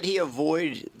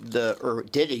avoid or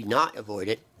did he not avoid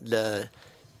it? The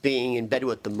being in bed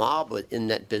with the mob in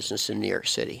that business in New York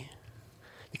City.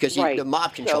 because Right. the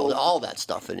mob controlled So- all that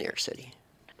stuff in New York City.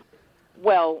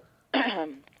 Well,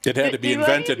 It had to be Did any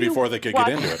invented of you before they could watch-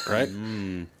 get into it, right?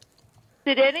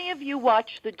 did any of you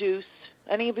watch The Deuce?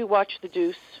 Any of you watch The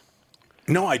Deuce?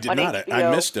 No, I did On not. I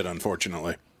HBO. missed it,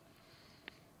 unfortunately.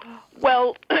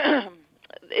 Well,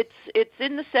 it's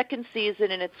in the second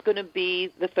season, and it's going to be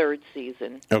the third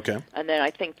season. Okay. And then I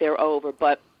think they're over.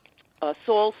 But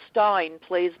Saul Stein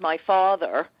plays my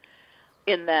father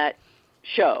in that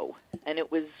show, and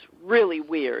it was really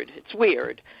weird. It's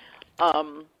weird.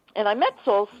 And I met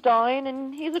Saul Stein,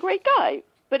 and he's a great guy.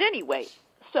 But anyway,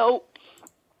 so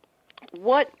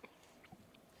what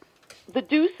the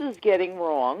Deuce is getting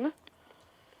wrong,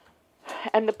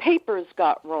 and the papers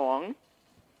got wrong,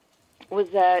 was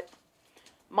that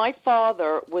my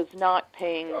father was not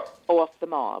paying off the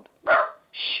mob.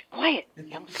 Shh, quiet,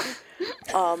 youngster.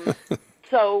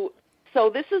 So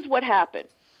this is what happened.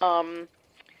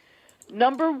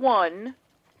 Number one,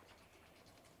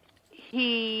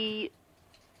 he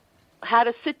had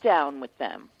a sit down with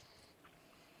them.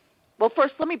 Well,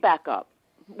 first, let me back up.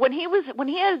 When he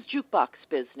had his jukebox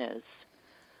business,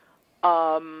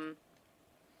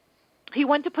 he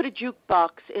went to put a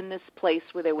jukebox in this place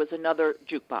where there was another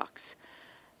jukebox,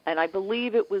 and I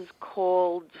believe it was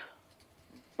called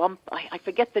I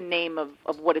forget the name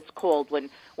of what it's called when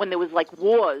there was like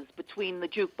wars between the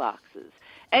jukeboxes.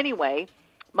 Anyway,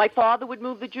 my father would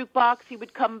move the jukebox. He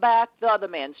would come back. The other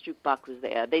man's jukebox was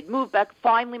there. They'd move back.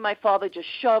 Finally, my father just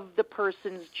shoved the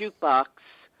person's jukebox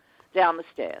down the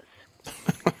stairs.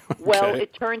 Well,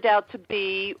 it turned out to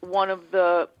be one of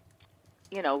the,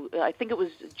 I think it was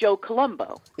Joe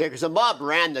Colombo. Yeah, because the mob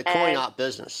ran the coin-op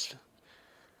business.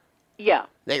 Yeah.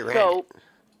 They ran it.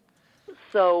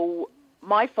 So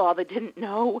my father didn't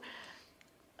know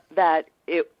that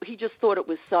he just thought it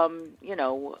was some,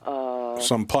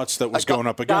 some putz that was going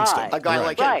up against him. A guy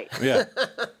like right. him. Yeah.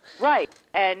 Right.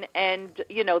 And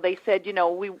they said,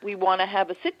 we want to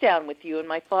have a sit down with you. And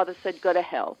my father said, go to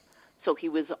hell. So he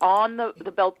was on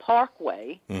the Belt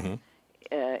Parkway, going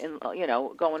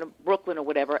to Brooklyn or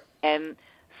whatever, and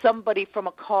somebody from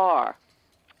a car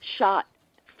shot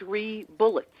 3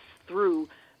 bullets through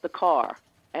the car.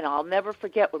 And I'll never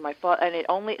forget when my father, and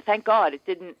thank God it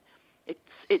didn't,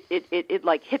 it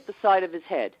like hit the side of his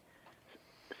head.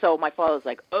 So my father was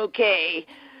like, okay.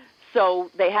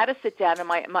 So they had to sit down, and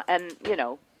my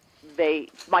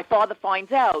father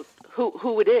finds out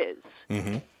who it is.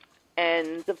 Mm-hmm.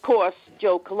 And of course,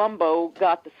 Joe Colombo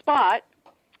got the spot.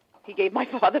 He gave my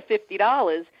father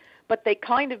 $50, but they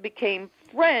kind of became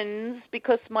friends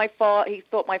because he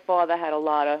thought my father had a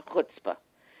lot of chutzpah.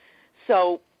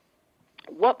 So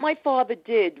what my father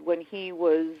did when he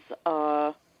was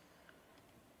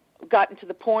got into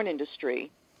the porn industry,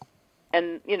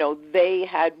 and they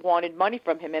had wanted money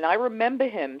from him, and I remember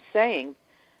him saying,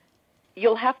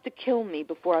 "You'll have to kill me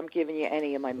before I'm giving you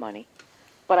any of my money,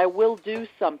 but I will do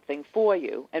something for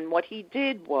you." And what he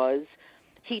did was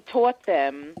he taught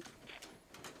them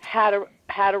how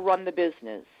to run the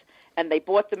business, and they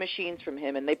bought the machines from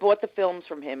him, and they bought the films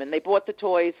from him, and they bought the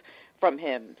toys from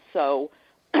him. So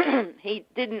he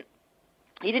didn't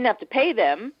have to pay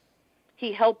them.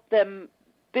 He helped them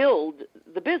build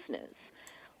the business.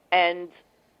 And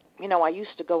I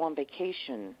used to go on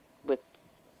vacation with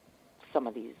some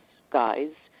of these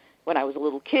guys when I was a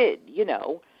little kid,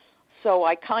 so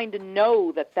I kind of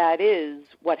know that is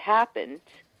what happened.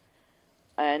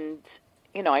 And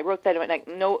I wrote that, and I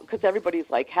know, because everybody's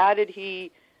like, how did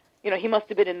he, he must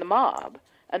have been in the mob.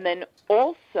 And then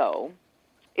also,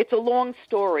 it's a long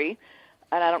story,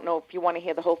 and I don't know if you want to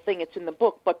hear the whole thing. It's in the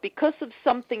book. But because of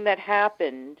something that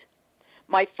happened,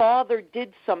 my father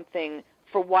did something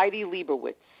for Whitey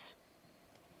Leibowitz,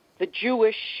 the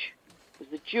Jewish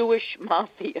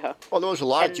mafia. Well, there was a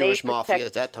lot of And Jewish they mafia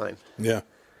at that time. Yeah.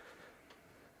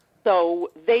 So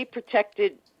they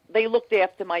looked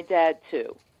after my dad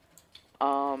too,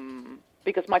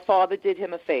 because my father did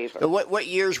him a favor. Now, what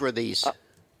years were these?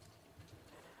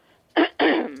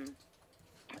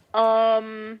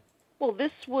 Well,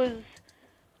 this was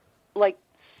like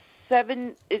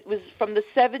it was from the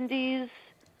 70s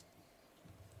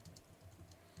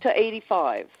to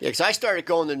 85. Yeah, because I started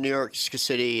going to New York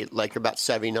City like about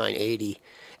 79, 80.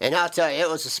 And I'll tell you, it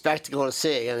was a spectacle to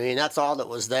see. I mean, that's all that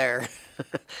was there.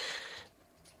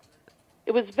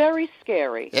 It was very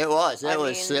scary. It was.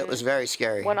 It was very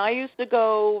scary. When I used to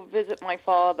go visit my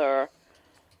father,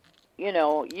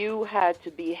 you had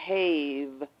to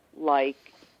behave like,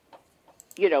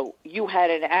 you had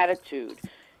an attitude.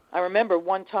 I remember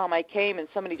one time I came and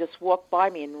somebody just walked by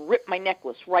me and ripped my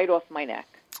necklace right off my neck.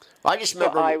 I just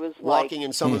remember I was walking like,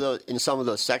 in some of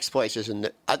those sex places,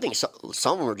 and I think some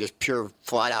of them were just pure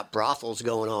flat out brothels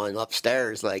going on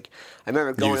upstairs. Like I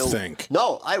remember going. You think?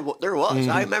 No, there was.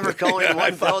 I remember going in one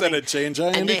I thought building, that'd change,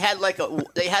 and they had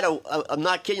I'm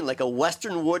not kidding, like a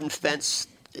Western wooden fence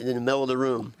in the middle of the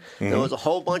room. There was a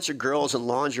whole bunch of girls in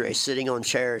lingerie sitting on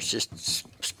chairs just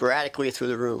sporadically through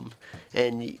the room,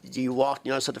 and you walked,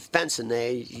 to the fence, and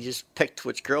you just picked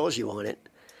which girls you wanted.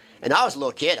 And I was a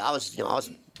little kid. I was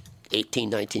 18,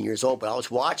 19 years old, but I was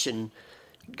watching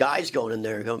guys going in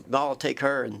there, going, I'll take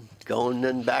her, and going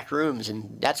in back rooms,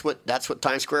 and that's what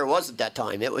Times Square was at that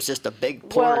time. It was just a big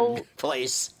porn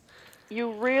place.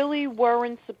 You really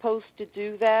weren't supposed to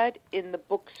do that in the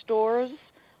bookstores.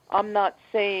 I'm not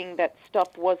saying that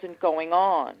stuff wasn't going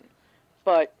on,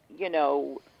 but,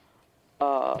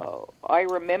 I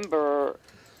remember,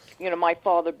 my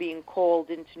father being called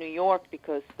into New York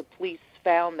because the police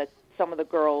found that some of the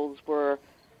girls were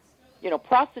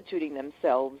prostituting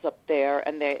themselves up there,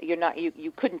 and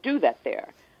you couldn't do that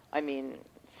there. I mean,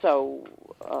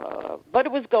 but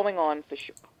it was going on for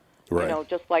sure. Right.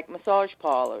 Just like massage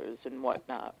parlors and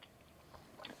whatnot.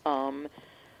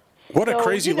 What a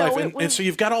crazy life. And so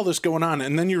you've got all this going on,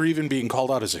 and then you're even being called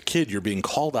out as a kid. You're being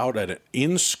called out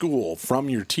in school from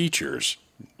your teachers.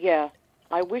 Yeah.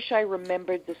 I wish I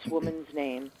remembered this woman's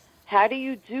name. How do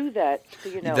you do that?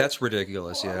 That's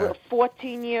ridiculous. Yeah.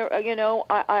 14-year.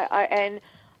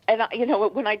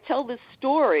 When I tell this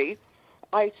story,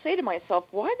 I say to myself,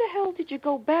 why the hell did you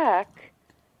go back?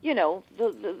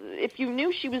 If you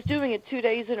knew she was doing it 2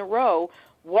 days in a row,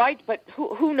 why? But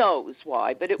who knows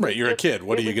why? But it was right. You're a kid.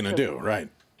 What are you going to do? Right.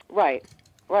 Right.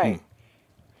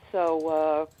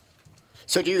 So.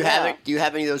 So do you have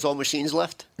any of those old machines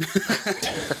left?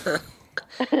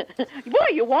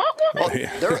 What, you want one? Oh,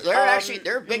 yeah.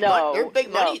 They're big money. They're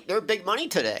big money. They're big money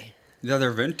today. Yeah,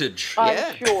 they're vintage.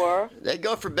 I'm sure. They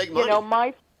go for big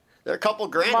money. They're a couple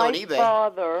grand on eBay. My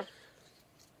father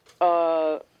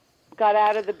got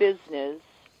out of the business,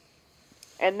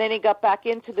 and then he got back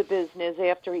into the business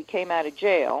after he came out of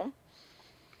jail,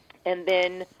 and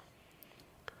then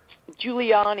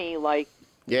Giuliani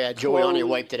Giuliani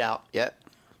wiped it out. Yep.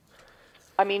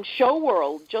 I mean, Show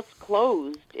World just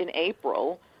closed in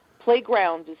April.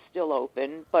 Playground is still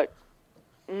open, but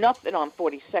nothing on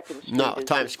 42nd Street. No,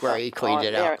 Times Square, he cleaned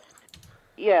it out.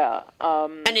 Yeah.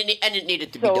 And it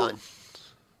needed to be done.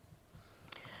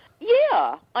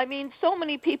 Yeah. I mean, so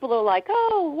many people are like,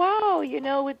 oh, wow,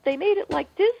 they made it like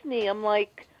Disney. I'm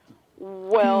like,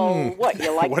 well, what,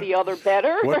 you like the other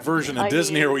better? What version of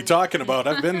Disney are we talking about?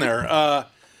 I've been there.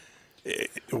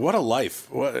 What a life.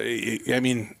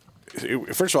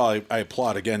 First of all, I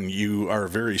applaud. Again, you are a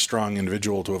very strong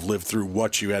individual to have lived through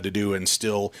what you had to do and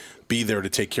still be there to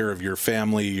take care of your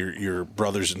family, your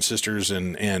brothers and sisters,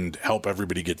 and help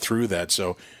everybody get through that.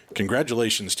 So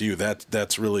congratulations to you.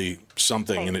 That's really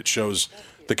something, and it shows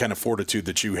the kind of fortitude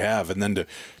that you have. And then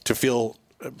to feel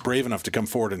brave enough to come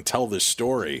forward and tell this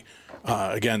story,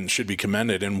 again, should be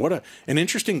commended. And what an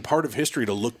interesting part of history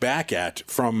to look back at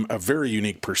from a very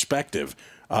unique perspective.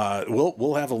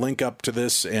 We'll have a link up to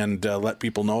this and let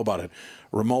people know about it.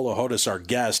 Romola Hodas, our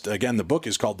guest. Again, the book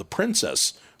is called The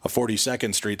Princess of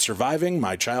 42nd Street, Surviving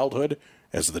My Childhood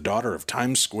as the Daughter of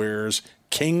Times Square's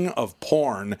King of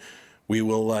Porn. We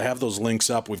will have those links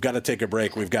up. We've got to take a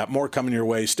break. We've got more coming your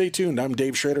way. Stay tuned. I'm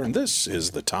Dave Schrader, and this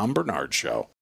is The Tom Bernard Show.